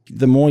one,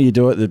 the more you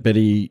do it, the better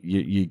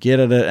you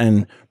get at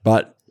it.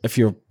 But if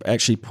you're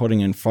actually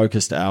putting in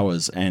focused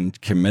hours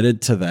and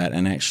committed to that,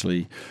 and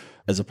actually,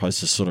 as opposed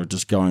to sort of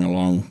just going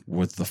along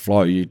with the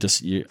flow,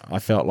 I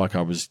felt like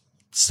I was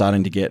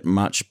starting to get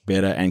much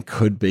better and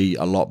could be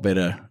a lot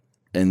better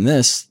in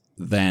this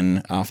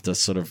than after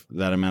sort of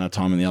that amount of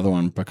time in the other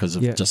one, because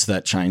of just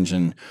that change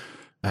in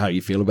how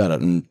you feel about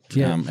it, and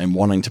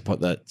wanting to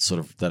put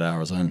that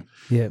hours in.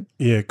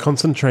 Yeah,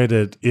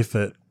 concentrated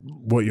effort.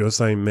 What you're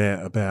saying,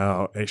 Matt,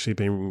 about actually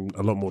being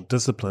a lot more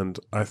disciplined,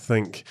 I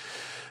think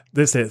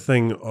there's that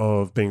thing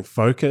of being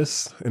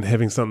focused and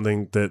having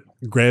something that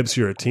grabs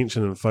your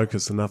attention and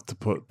focus enough to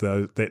put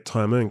that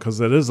time in,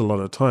 because it is a lot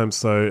of time.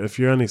 So if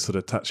you're only sort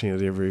of touching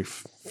it every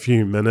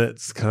few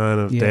minutes, kind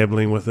of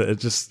dabbling with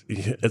it,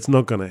 it's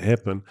not going to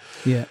happen.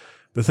 Yeah.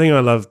 The thing I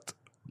loved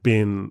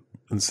being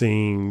and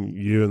seeing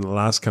you in the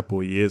last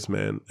couple of years,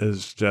 man,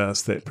 is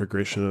just that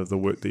progression of the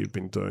work that you've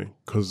been doing,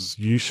 because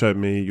you showed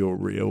me your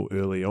reel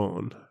early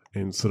on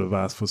and sort of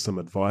asked for some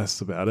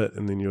advice about it,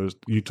 and then you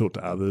talked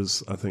to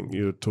others. I think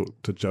you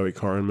talked to Joey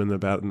Corriman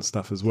about it and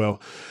stuff as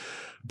well.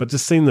 But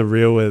just seeing the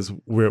reel as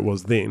where it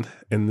was then,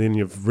 and then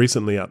you've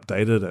recently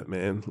updated it,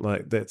 man.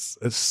 Like it's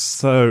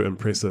so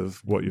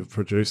impressive what you've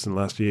produced in the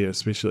last year,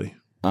 especially.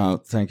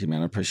 Thank you,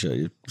 man. I appreciate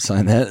you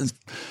saying that. It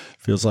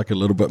feels like a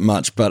little bit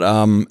much, but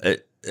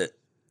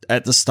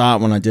at the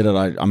start when I did it,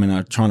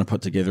 I'm trying to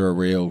put together a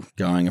reel.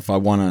 Going, if I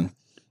want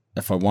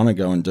to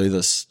go and do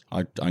this,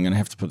 I'm going to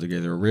have to put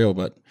together a reel,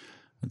 but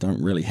I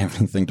don't really have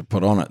anything to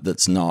put on it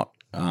that's not,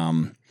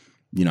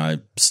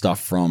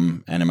 stuff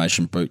from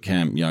Animation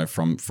Bootcamp,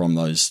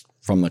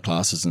 from the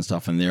classes and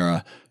stuff. And there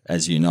are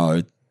as you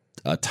know,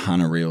 a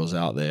ton of reels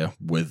out there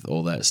with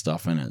all that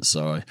stuff in it.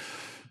 So I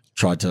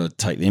tried to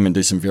take them and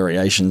do some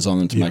variations on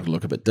them to make it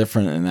look a bit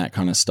different and that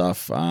kind of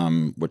stuff,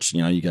 which,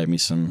 you gave me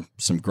some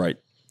great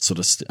sort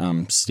of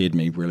steered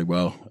me really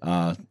well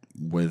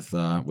with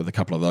a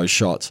couple of those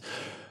shots.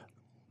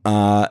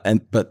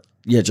 But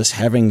just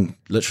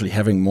literally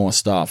having more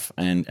stuff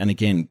and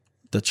again,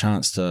 the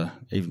chance to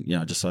even,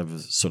 just over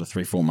sort of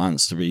 3-4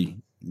 months to be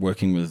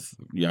working with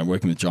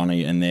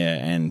Johnny in there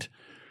and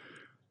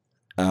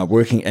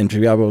working and to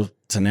be able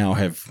to now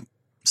have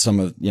some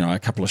of a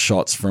couple of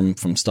shots from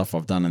stuff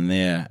I've done in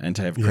there and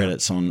to have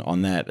credits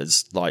on that.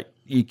 It's like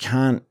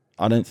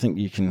I don't think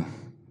you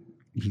can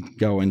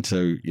go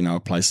into a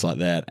place like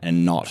that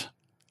and not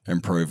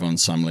improve on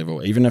some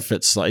level, even if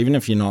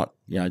you're not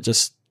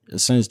just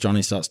as soon as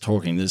Johnny starts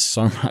talking, there's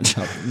so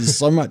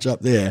much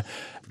up there.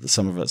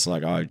 Some of it's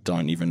like I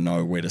don't even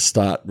know where to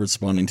start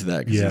responding to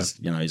that because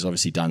he's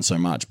obviously done so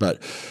much,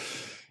 but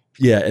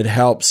it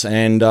helps.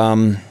 And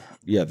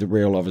the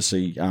reel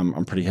obviously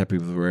I'm pretty happy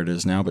with where it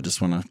is now, but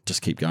just want to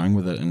just keep going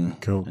with it and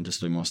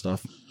just do more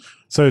stuff.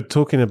 So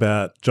talking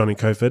about Johnny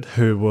Coford,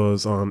 who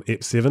was on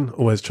EP 7,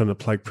 always trying to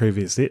plug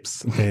previous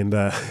EPs, and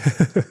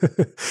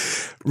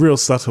real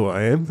subtle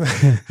I am.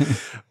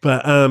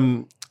 But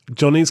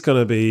Johnny's going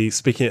to be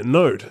speaking at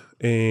Node,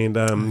 and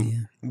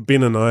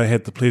Ben and I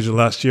had the pleasure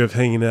last year of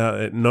hanging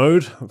out at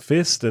Node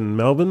Fest in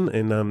Melbourne,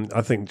 and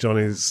I think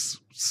his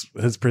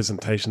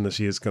presentation this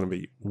year is going to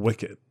be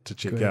wicked to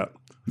check out.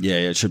 Yeah,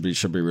 it should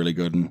be really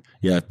good, and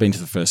I've been to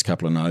the first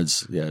couple of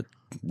Nodes.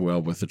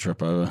 Well worth the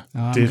trip over.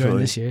 I'm going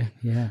this year.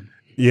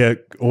 Yeah,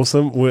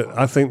 awesome.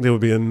 I think there will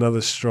be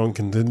another strong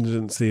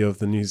contingency of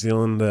the New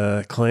Zealand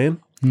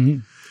clan. Mm-hmm.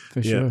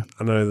 For sure.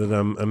 I know that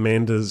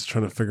Amanda's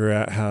trying to figure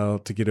out how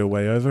to get her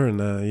way over,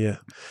 and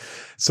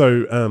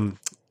So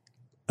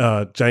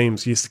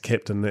James, yes, the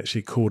captain,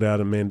 actually called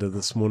out Amanda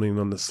this morning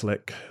on the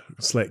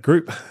Slack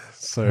group.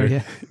 So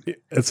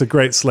it's a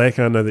great Slack.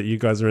 I know that you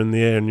guys are in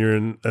there, and you're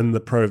in the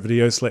Pro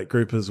Video Slack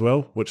group as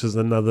well, which is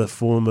another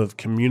form of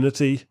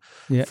community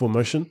for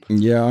motion.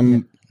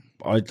 Yeah,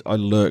 I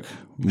lurk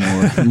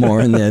more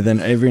in there. Than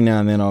every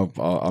now and then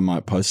I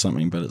might post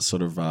something, but it's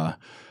sort of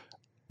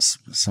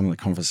some of the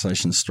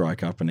conversations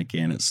strike up, and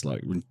again it's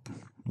like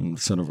I'm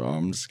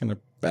just going to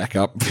back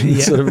up.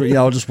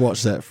 I'll just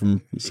watch that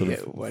from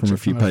from a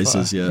few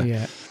paces.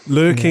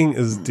 Lurking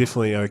is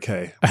definitely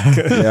okay.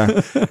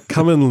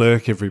 Come and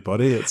lurk,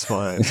 everybody. It's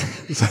fine.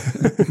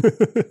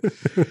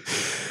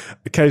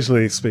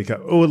 Occasionally speak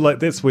up.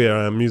 That's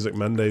where Music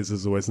Mondays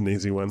is always an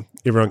easy one.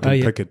 Everyone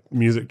can pick a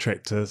music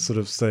track to sort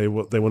of say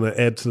what they want to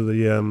add to the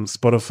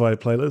Spotify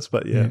playlist.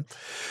 But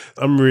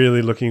I'm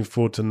really looking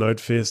forward to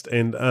NodeFest,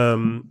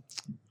 and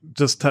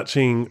just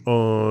touching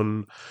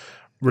on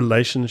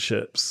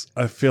relationships,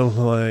 I feel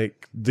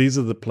like these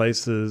are the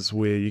places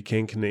where you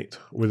can connect,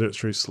 whether it's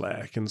through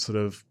Slack and sort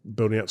of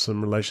building up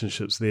some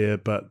relationships there.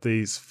 But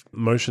these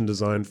motion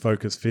design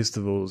focused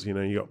festivals, you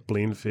got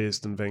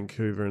Blendfest in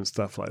Vancouver and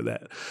stuff like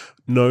that.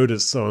 Node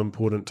is so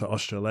important to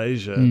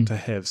Australasia to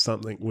have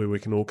something where we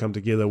can all come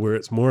together, where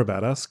it's more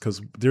about us,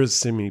 because there is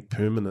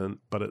semi-permanent,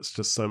 but it's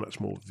just so much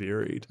more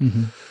varied.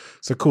 Mm-hmm.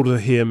 So cool to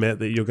hear, Matt,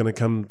 that you're going to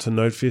come to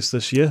NodeFest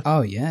this year.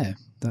 Oh, yeah.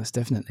 That's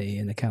definitely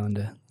in the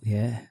calendar.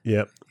 Yeah.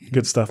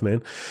 Good stuff,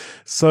 man.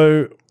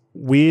 So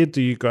where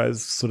do you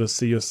guys sort of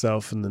see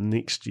yourself in the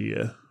next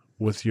year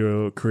with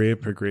your career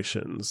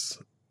progressions?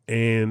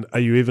 And are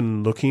you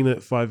even looking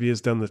at 5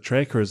 years down the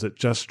track, or is it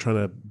just trying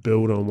to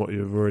build on what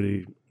you've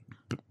already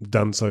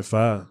done so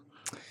far?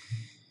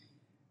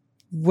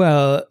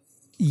 Well,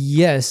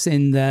 yes,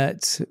 in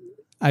that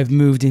I've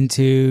moved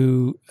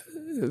into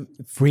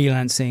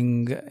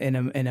freelancing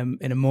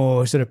in a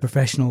more sort of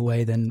professional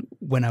way than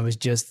when I was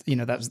just,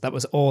 that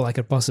was all I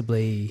could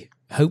possibly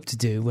hope to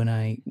do when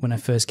I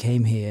first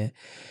came here.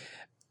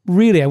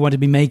 Really, I want to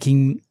be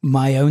making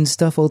my own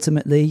stuff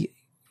ultimately.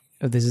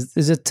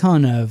 There's a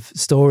ton of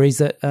stories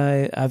that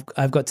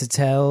I've got to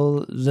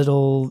tell,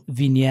 little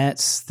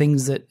vignettes,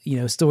 things that,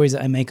 stories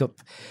that I make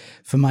up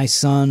for my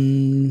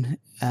son.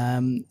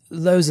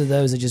 Loads of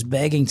those are just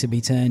begging to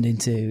be turned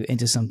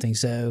into something.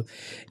 So,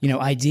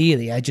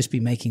 ideally I'd just be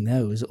making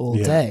those all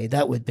day.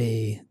 That would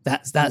be,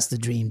 that's the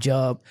dream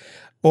job.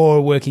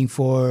 Or working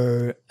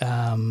for,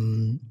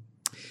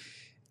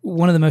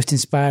 one of the most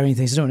inspiring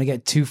things, I don't want to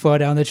get too far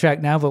down the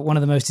track now, but one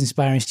of the most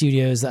inspiring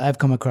studios that I've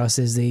come across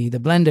is the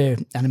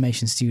Blender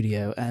animation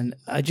studio. And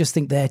I just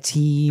think their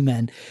team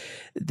and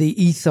the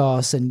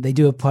ethos, and they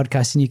do a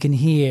podcast and you can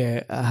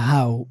hear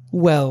how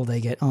well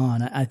they get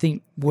on. I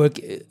think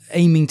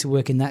aiming to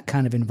work in that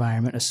kind of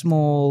environment, a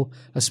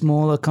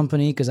smaller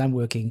company, because I'm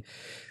working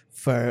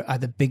for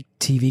either big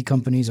TV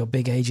companies or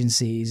big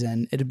agencies,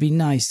 and it'd be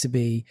nice to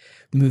be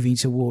moving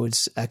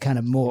towards a kind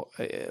of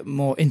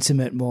more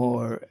intimate,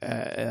 more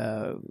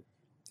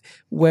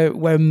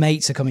where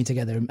mates are coming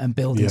together and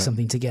building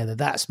something together.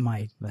 That's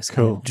kind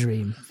of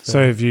dream.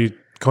 So have you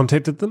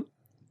contacted them?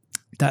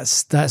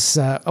 that's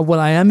well,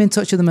 I am in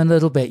touch with them a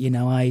little bit. You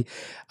know, I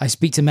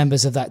speak to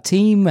members of that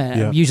team.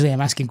 Usually,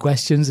 I'm asking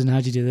questions and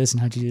how do you do this and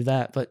how do you do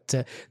that. But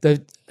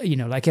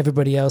like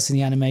everybody else in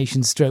the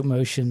animation stroke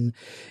motion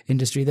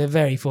industry, they're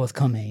very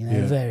forthcoming.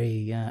 They're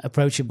very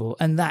approachable,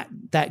 and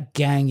that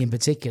gang in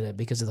particular,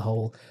 because of the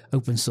whole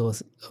open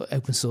source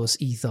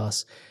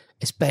ethos,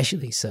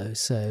 especially so.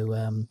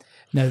 So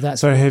no, that's.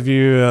 So have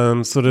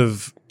you sort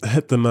of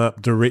hit them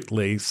up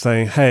directly,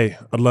 saying, "Hey,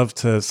 I'd love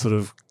to sort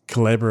of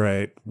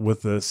collaborate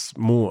with this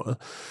more.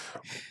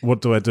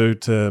 What do I do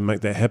to make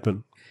that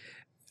happen?"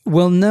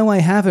 Well, no, I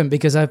haven't,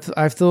 because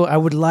I've thought I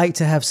would like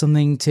to have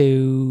something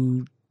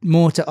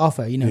more to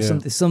offer. You know,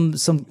 some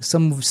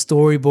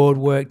storyboard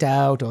worked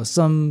out or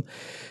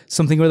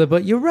something or other.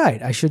 But you're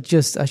right. I should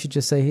just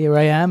say, here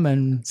I am.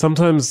 And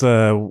sometimes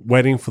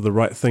waiting for the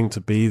right thing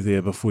to be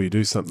there before you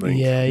do something.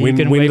 Yeah, when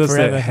wait does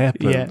forever. that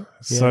happen? Yeah.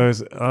 So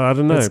I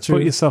don't know. That's true.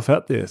 Put yourself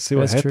out there. See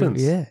what That's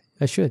happens. true. Yeah,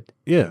 I should.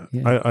 Yeah.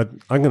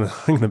 I'm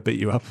gonna beat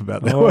you up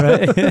about that All one.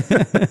 right.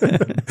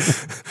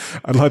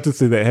 I'd like to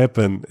see that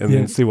happen and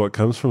then see what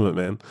comes from it,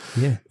 man.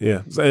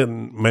 Yeah. So,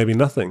 maybe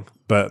nothing,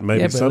 but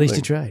maybe But something. at least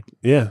you tried.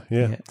 Yeah.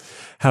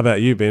 How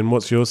about you, Ben?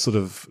 What's your sort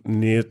of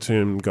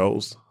near-term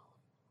goals?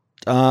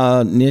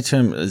 Near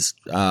term is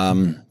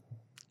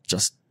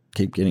just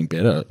keep getting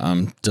better.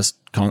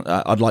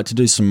 I'd like to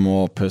do some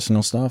more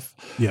personal stuff.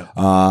 Yeah.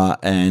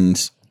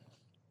 And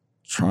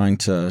trying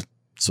to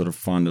sort of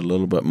find a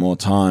little bit more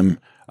time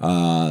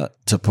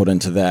to put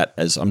into that,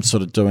 as I'm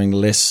sort of doing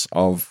less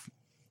of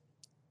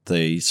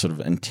the sort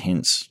of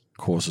intense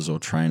courses or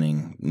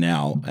training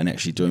now and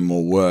actually doing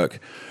more work,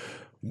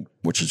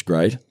 which is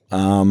great.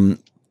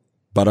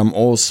 But I'm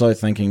also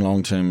thinking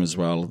long term as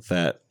well,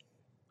 that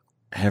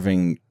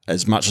having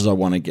as much as I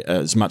want to get,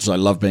 as much as I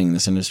love being in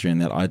this industry,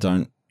 and that I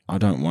don't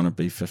want to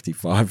be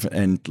 55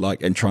 and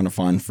trying to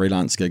find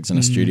freelance gigs in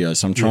a studio.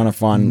 So I'm trying to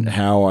find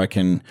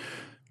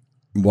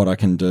what I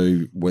can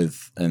do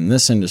in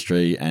this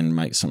industry and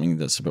make something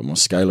that's a bit more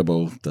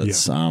scalable.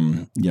 That's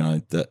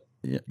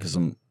because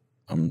I'm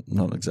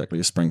not exactly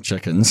a spring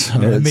chicken. So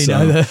Me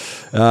neither.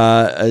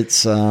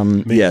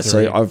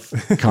 So I've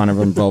kind of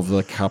involved with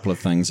a couple of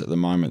things at the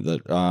moment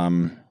that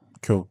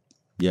Cool.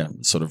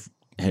 sort of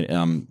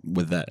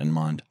with that in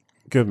mind.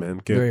 Good,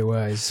 man. Good. Very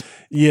wise.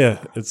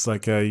 Yeah, it's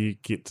like you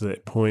get to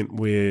that point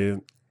where,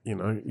 you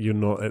know, you're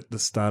not at the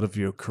start of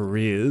your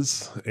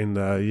careers, and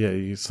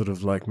you're sort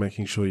of like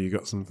making sure you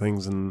got some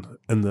things in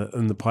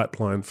the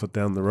pipeline for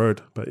down the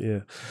road. But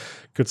yeah,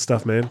 good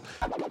stuff, man.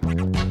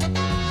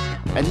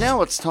 And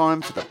now it's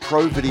time for the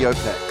Pro Video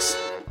Picks.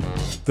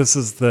 This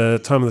is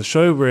the time of the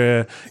show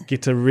where I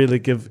get to really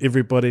give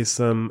everybody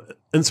some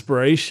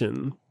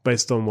inspiration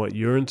based on what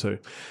you're into.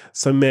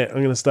 So, Matt, I'm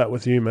going to start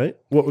with you, mate.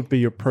 What would be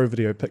your Pro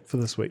Video pick for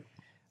this week?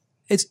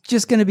 It's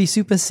just going to be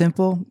super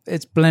simple.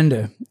 It's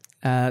Blender,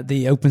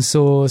 the open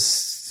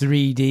source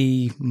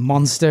 3D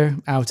monster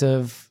out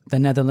of the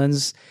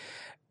Netherlands.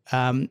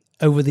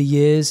 Over the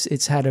years,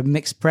 it's had a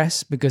mixed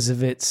press because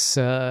of its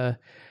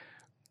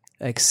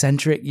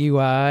eccentric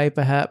UI,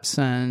 perhaps,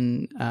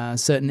 and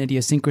certain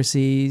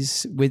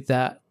idiosyncrasies with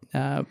that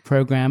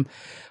program.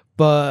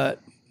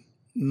 But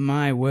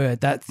my word,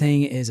 that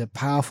thing is a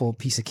powerful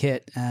piece of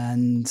kit,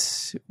 and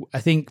I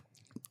think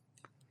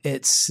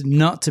it's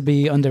not to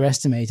be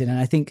underestimated. And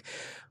I think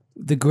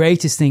the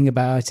greatest thing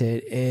about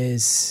it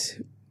is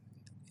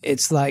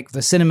it's like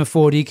the Cinema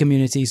 4D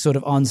community sort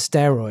of on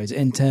steroids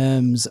in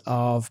terms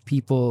of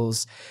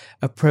people's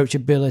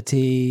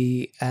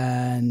approachability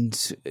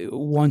and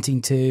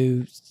wanting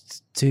to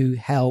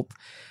help.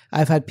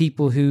 I've had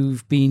people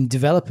who've been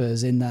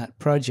developers in that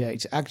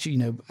project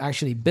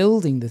actually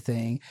building the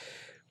thing,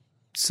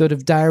 sort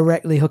of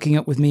directly hooking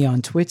up with me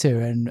on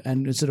Twitter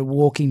and sort of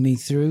walking me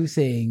through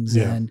things,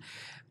 and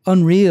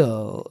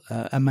unreal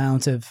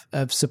amount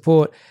of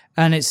support.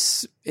 And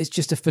it's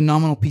just a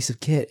phenomenal piece of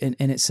kit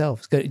in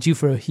itself. It's due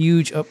for a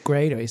huge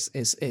upgrade, or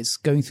it's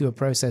going through a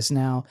process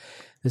now.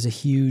 There's a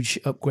huge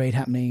upgrade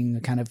happening,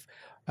 a kind of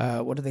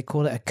what do they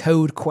call it? A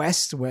code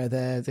quest, where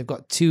they've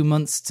got 2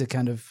 months to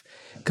kind of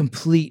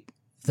complete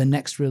the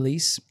next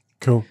release.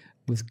 Cool.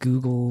 With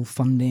Google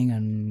funding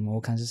and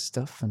all kinds of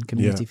stuff and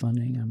community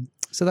funding.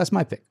 So that's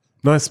my pick.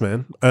 Nice,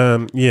 man.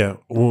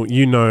 Well,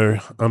 you know,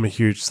 I'm a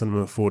huge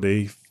Cinema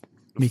 4D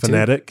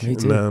fanatic. Me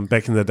too. And,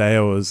 back in the day,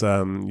 I was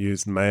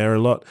used Maya a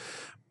lot.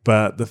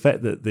 But the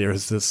fact that there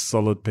is this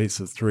solid piece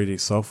of 3D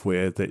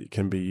software that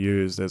can be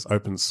used as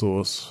open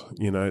source,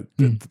 you know,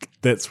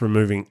 that's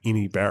removing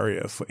any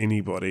barrier for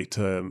anybody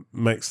to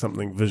make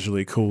something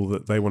visually cool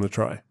that they want to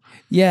try.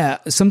 Yeah.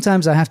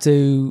 Sometimes I have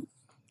to,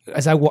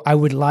 I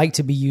would like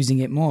to be using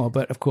it more,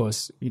 but of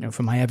course, you know,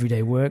 for my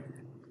everyday work,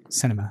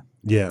 cinema.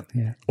 Yeah.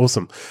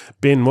 Awesome.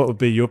 Ben, what would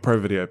be your Pro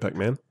Video pick,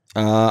 man?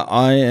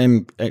 I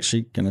am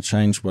actually going to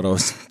change what I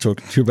was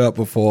talking to you about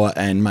before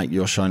and make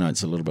your show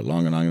notes a little bit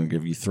longer, and I'm going to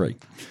give you 3.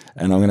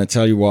 And I'm going to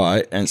tell you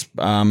why. And so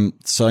I'm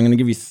going to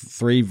give you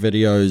 3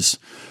 videos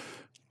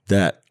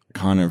that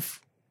kind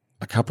of,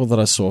 a couple that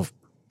I saw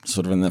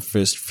sort of in the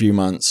first few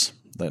months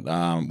That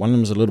one of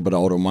them was a little bit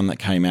older, and one that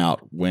came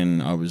out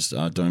when I was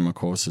doing my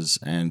courses,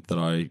 and that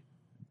I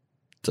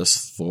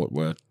just thought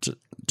were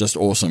just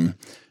awesome.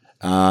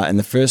 And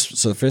the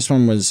first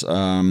one was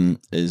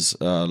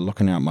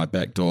Looking Out My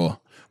Back Door,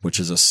 which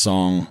is a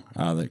song,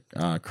 the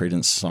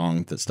Creedence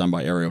song that's done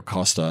by Ariel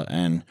Costa,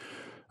 and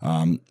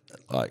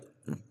like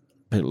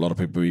a lot of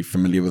people will be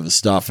familiar with the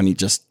stuff, and he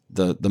just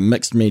the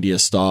mixed media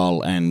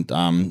style and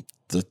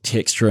the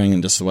texturing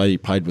and just the way he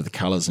played with the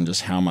colors and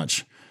just how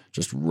much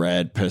just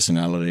rad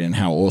personality and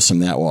how awesome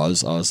that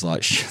was. I was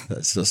like,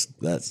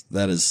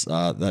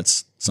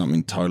 that's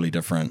something totally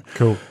different.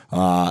 Cool.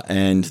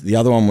 And the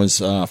other one was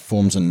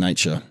Forms in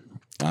Nature,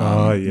 which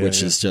yeah.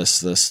 is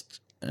just this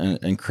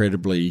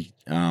incredibly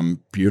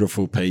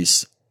beautiful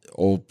piece,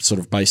 all sort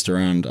of based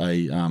around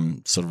a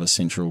sort of a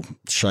central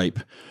shape,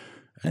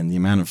 and the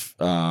amount of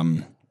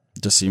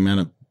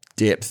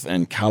depth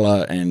and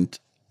color. And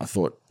I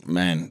thought,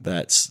 man,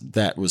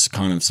 that was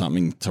kind of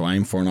something to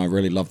aim for. And I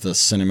really love the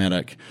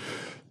cinematic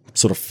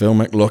sort of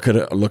filmic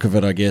look of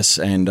it, I guess,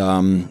 and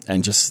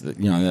just,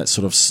 you know, that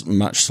sort of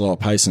much slower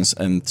pace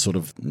and sort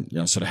of, you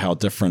know, sort of how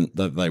different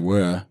that they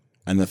were.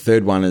 And the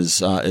third one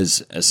is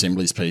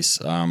Assembly's piece,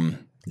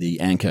 The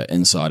Anchor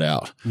Inside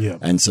Out. Yeah.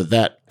 And so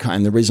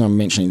and the reason I'm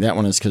mentioning that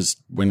one is because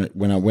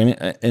when I went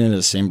in at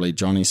Assembly,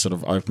 Johnny sort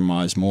of opened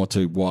my eyes more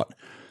to what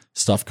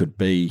stuff could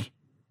be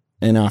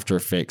in After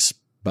Effects,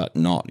 but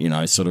not, you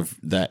know, sort of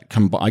that,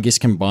 I guess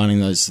combining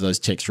those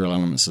textural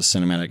elements, the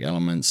cinematic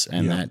elements,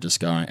 and that just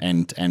going,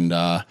 and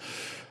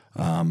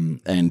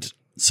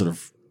sort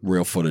of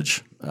real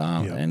footage.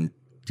 And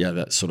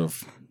that sort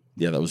of,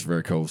 that was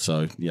very cool.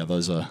 So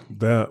there's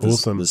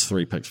awesome. There's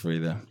 3 picks for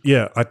you there.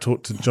 Yeah, I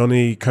talked to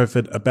Johnny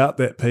Coford about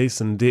that piece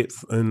in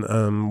depth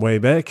in way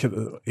back at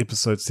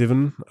episode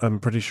 7, I'm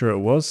pretty sure it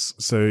was.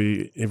 So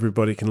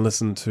everybody can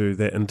listen to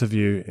that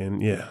interview.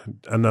 And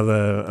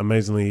another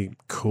amazingly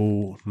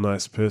cool,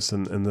 nice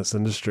person in this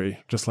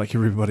industry, just like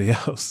everybody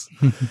else.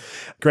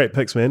 Great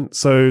picks, man.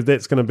 So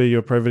that's going to be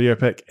your pro video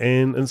pick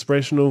and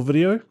inspirational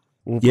video.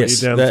 We'll put you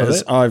down for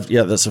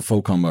that. That's a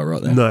full combo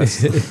right there.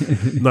 Nice.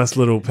 Nice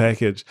little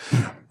package.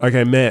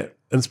 Okay, Matt,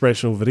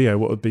 inspirational video,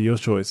 what would be your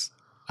choice?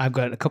 I've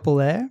got a couple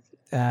there.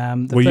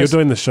 You're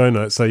doing the show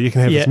notes, so you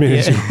can have as many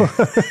as you want.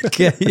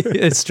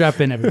 Okay,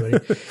 strap in, everybody.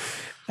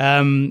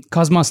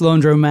 Cosmos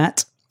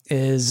Laundromat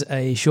is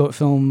a short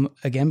film,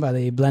 again, by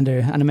the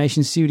Blender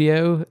Animation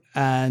Studio.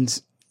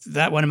 And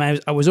that one,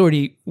 I was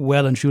already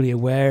well and truly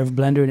aware of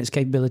Blender and its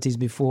capabilities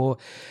before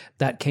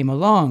that came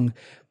along.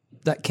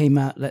 That came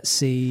out, let's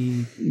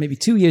see, maybe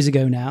 2 years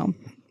ago now,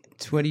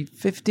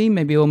 2015,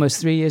 maybe almost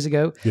 3 years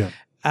ago. Yeah.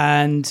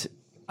 And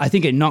I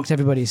think it knocked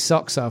everybody's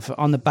socks off.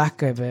 Off the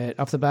back of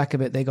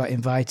it, they got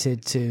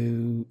invited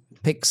to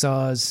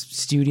Pixar's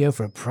studio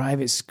for a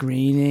private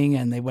screening,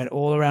 and they went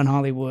all around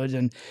Hollywood,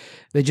 and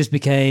they just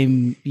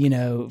became, you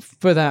know,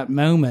 for that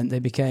moment, they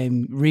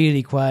became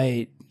really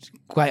quite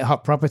a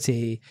hot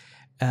property.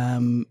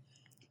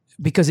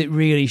 Because it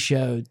really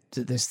showed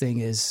that this thing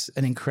is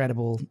an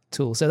incredible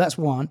tool. So that's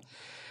one.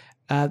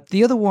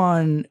 The other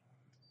one,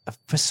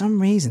 for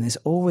some reason, this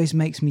always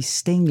makes me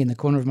sting in the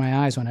corner of my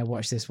eyes when I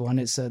watch this one.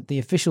 It's the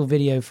official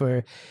video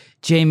for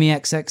Jamie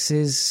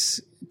XX's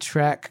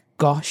track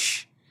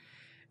Gosh.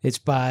 It's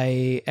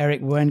by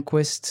Eric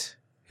Wernquist,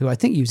 who I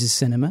think uses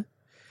Cinema.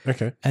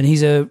 Okay. And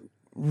he's a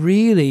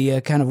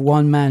kind of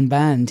one-man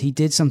band. He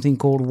did something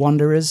called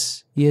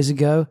Wanderers years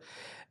ago.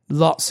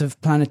 Lots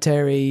of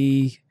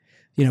planetary,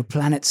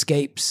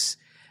 planetscapes.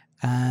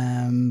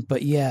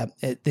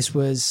 But this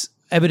was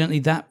evidently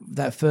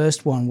that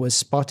first one was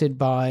spotted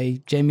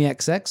by Jamie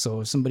XX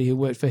or somebody who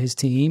worked for his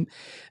team.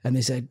 And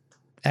they said,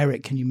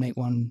 Eric, can you make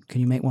one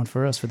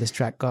for us for this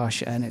track?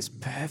 Gosh. And it's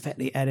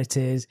perfectly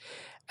edited.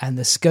 And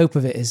the scope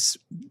of it is,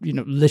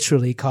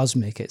 literally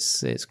cosmic.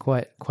 It's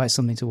quite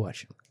something to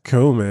watch.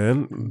 Cool,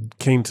 man.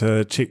 Keen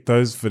to check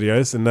those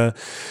videos. And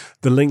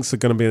the links are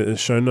going to be in the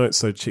show notes,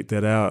 so check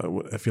that out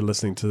if you're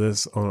listening to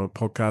this on a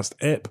podcast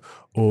app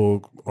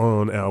or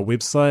on our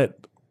website.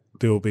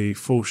 There will be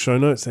full show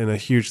notes, and a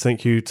huge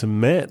thank you to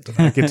Matt.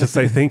 I get to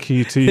say thank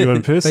you to you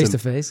in person. Face to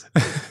face.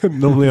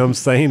 Normally I'm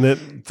saying it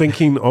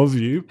thinking of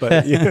you,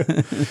 but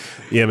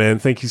yeah, man,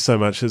 thank you so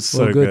much. It's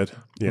so good.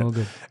 Yeah. All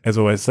good. As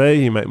I always say,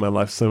 you make my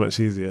life so much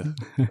easier.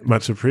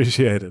 Much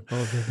appreciated.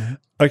 All good, man.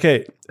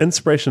 Okay,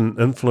 inspiration,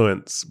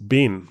 influence.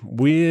 Ben,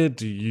 where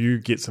do you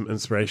get some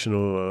inspiration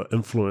or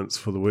influence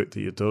for the work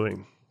that you're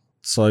doing?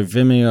 So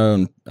Vimeo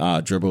and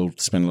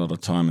Dribbble, spend a lot of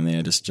time in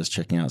there just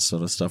checking out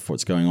sort of stuff,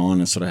 what's going on,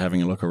 and sort of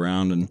having a look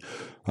around and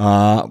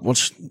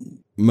watch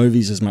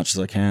movies as much as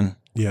I can.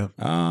 Yeah.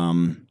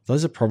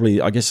 Those are probably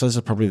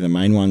the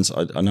main ones.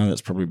 I know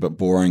that's probably a bit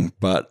boring,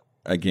 but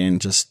again,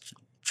 just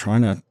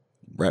trying to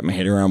wrap my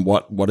head around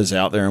what is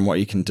out there and what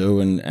you can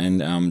do,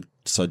 and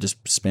so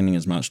just spending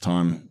as much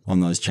time on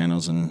those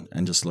channels and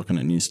just looking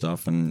at new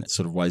stuff and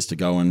sort of ways to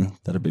go, and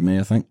that'd be me,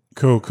 I think.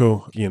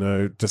 Cool.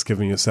 Just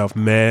giving yourself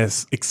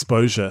mass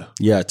exposure.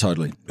 Yeah,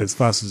 totally. As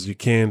fast as you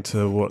can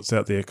to what's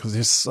out there, because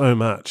there's so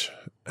much.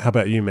 How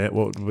about you, Matt?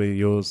 What would be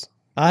yours?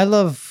 I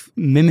love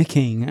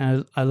mimicking.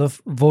 I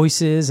love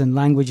voices and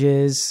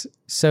languages.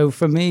 So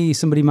for me,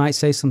 somebody might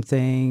say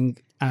something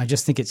and I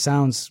just think it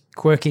sounds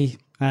quirky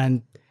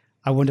and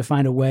I want to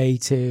find a way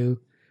to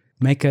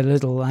make a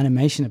little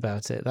animation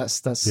about it.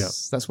 That's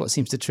what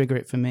seems to trigger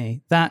it for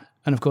me. That,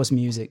 and of course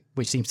music,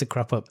 which seems to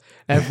crop up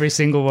every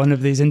single one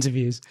of these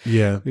interviews.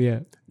 Yeah,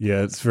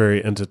 it's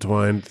very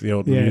intertwined, the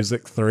old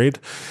music thread.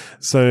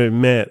 So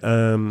Matt,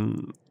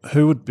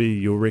 who would be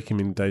your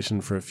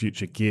recommendation for a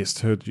future guest?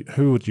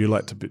 Who would you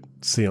like to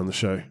see on the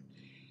show?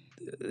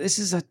 This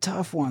is a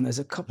tough one. There's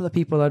a couple of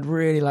people I'd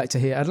really like to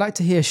hear. I'd like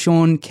to hear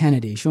Sean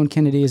Kennedy. Sean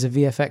Kennedy is a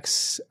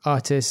VFX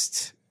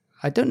artist.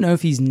 I don't know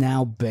if he's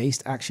now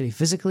based actually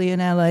physically in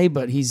LA,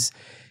 but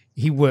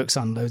he works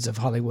on loads of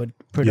Hollywood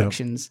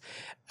productions.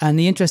 Yep. And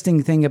the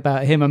interesting thing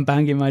about him, I'm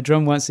banging my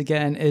drum once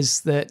again,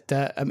 is that,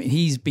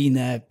 he's been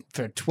there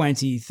for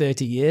 20,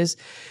 30 years.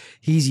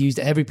 He's used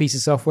every piece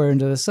of software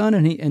under the sun,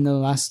 and in the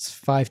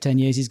last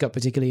 5-10 years, he's got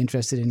particularly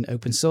interested in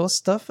open source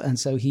stuff. And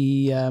so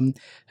he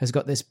has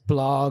got this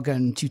blog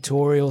and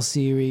tutorial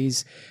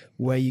series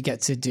where you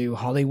get to do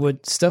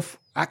Hollywood stuff,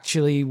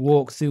 actually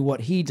walk through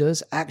what he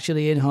does,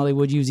 actually in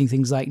Hollywood using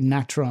things like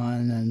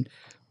Natron and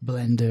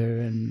Blender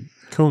and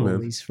all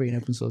these free and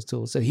open source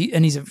tools. So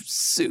he's a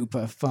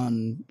super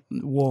fun,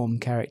 warm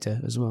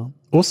character as well.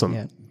 Awesome.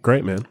 Yeah.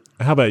 Great, man.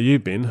 How about you,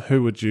 Ben?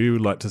 Who would you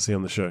like to see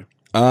on the show?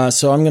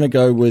 So I'm going to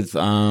go with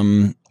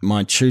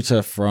my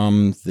tutor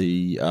from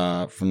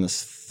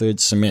this third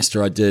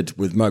semester I did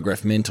with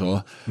MoGraph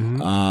Mentor,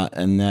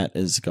 and that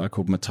is a guy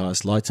called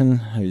Matthias Leijten,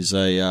 who's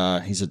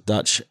he's a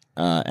Dutch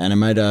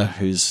animator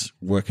who's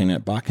working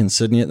at Buck in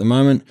Sydney at the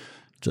moment.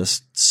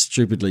 Just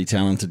stupidly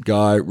talented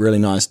guy, really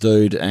nice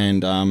dude,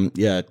 and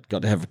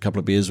got to have a couple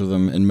of beers with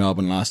him in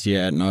Melbourne last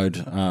year at Node.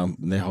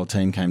 Their whole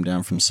team came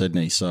down from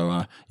Sydney, so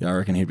I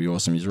reckon he'd be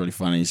awesome. He's really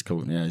funny. He's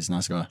cool. Yeah, he's a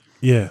nice guy.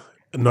 Yeah.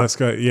 Nice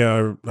guy.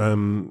 Yeah,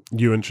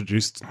 you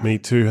introduced me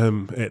to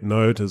him at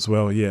Node as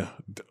well. Yeah,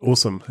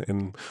 awesome.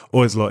 And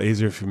always a lot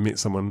easier if you met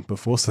someone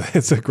before, so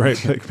that's a great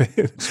pick,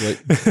 man.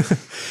 Sweet.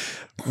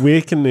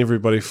 Where can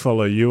everybody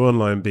follow you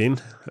online,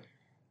 Ben?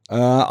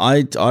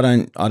 I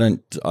don't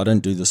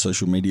do the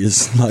social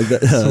medias like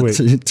that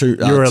too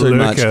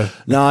much.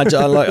 No,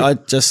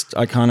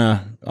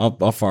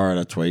 I'll fire out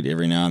a tweet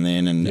every now and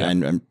then,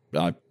 and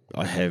I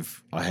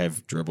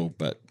have dribble,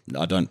 but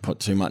I don't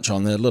put too much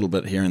on there. A little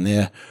bit here and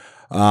there.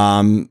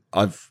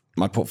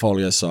 My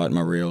portfolio site,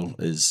 my reel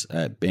is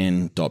at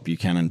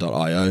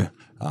ben.buchanan.io.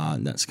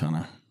 That's kind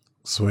of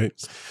sweet.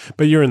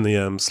 But you're in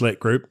the Slack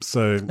group,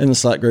 so in the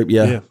Slack group,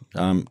 yeah.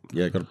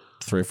 Got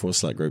 3 or 4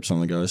 Slack groups on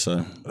the go,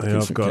 so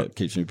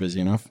keeps me busy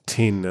enough.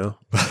 10 now.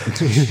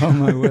 Oh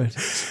my word.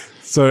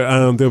 So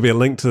there'll be a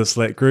link to the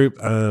Slack group,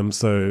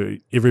 so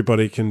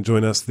everybody can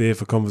join us there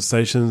for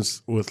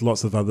conversations with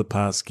lots of other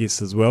past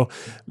guests as well.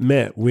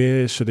 Matt,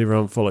 where should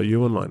everyone follow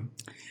you online?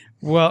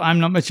 Well, I'm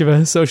not much of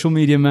a social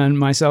media man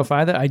myself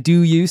either. I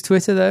do use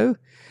Twitter, though,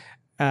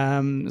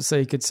 so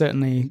you could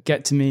certainly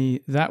get to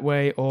me that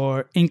way,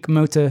 or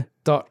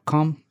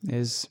inkmotor.com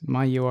is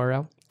my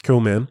URL.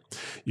 Cool, man.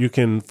 You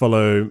can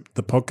follow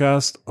the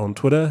podcast on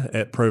Twitter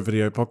at Pro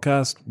Video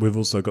Podcast. We've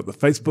also got the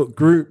Facebook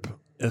group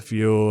if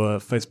you're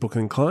Facebook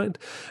inclined.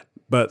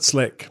 But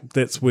Slack,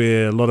 that's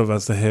where a lot of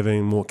us are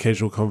having more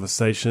casual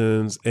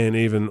conversations and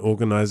even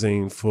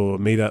organizing for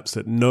meetups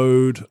at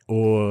Node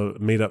or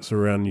meetups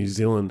around New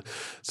Zealand.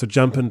 So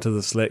jump into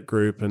the Slack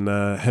group and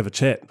have a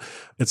chat.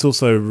 It's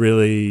also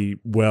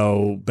really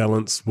well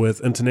balanced with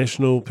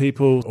international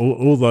people.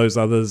 All those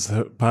others,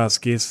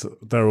 past guests,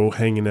 they're all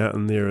hanging out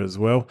in there as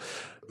well.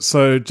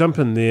 So jump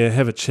in there,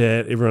 have a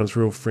chat. Everyone's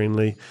real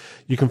friendly.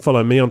 You can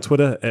follow me on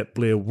Twitter at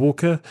Blair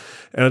Walker.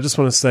 And I just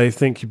want to say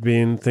thank you,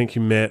 Ben. Thank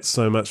you, Matt,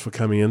 so much for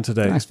coming in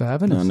today. Thanks for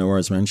having us. No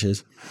worries, man.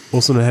 Cheers.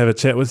 Awesome to have a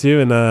chat with you,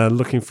 and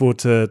looking forward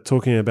to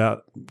talking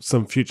about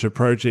some future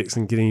projects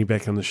and getting you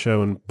back on the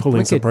show and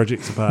pulling some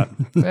projects apart.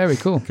 Very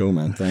cool. Cool,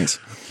 man. Thanks.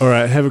 All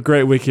right. Have a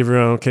great week,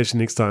 everyone. I'll catch you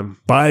next time.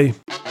 Bye.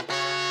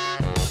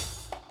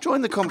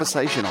 Join the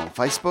conversation on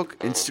Facebook,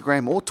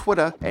 Instagram or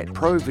Twitter at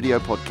Pro Video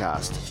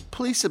Podcast.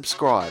 Please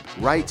subscribe,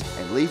 rate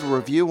and leave a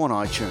review on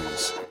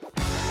iTunes.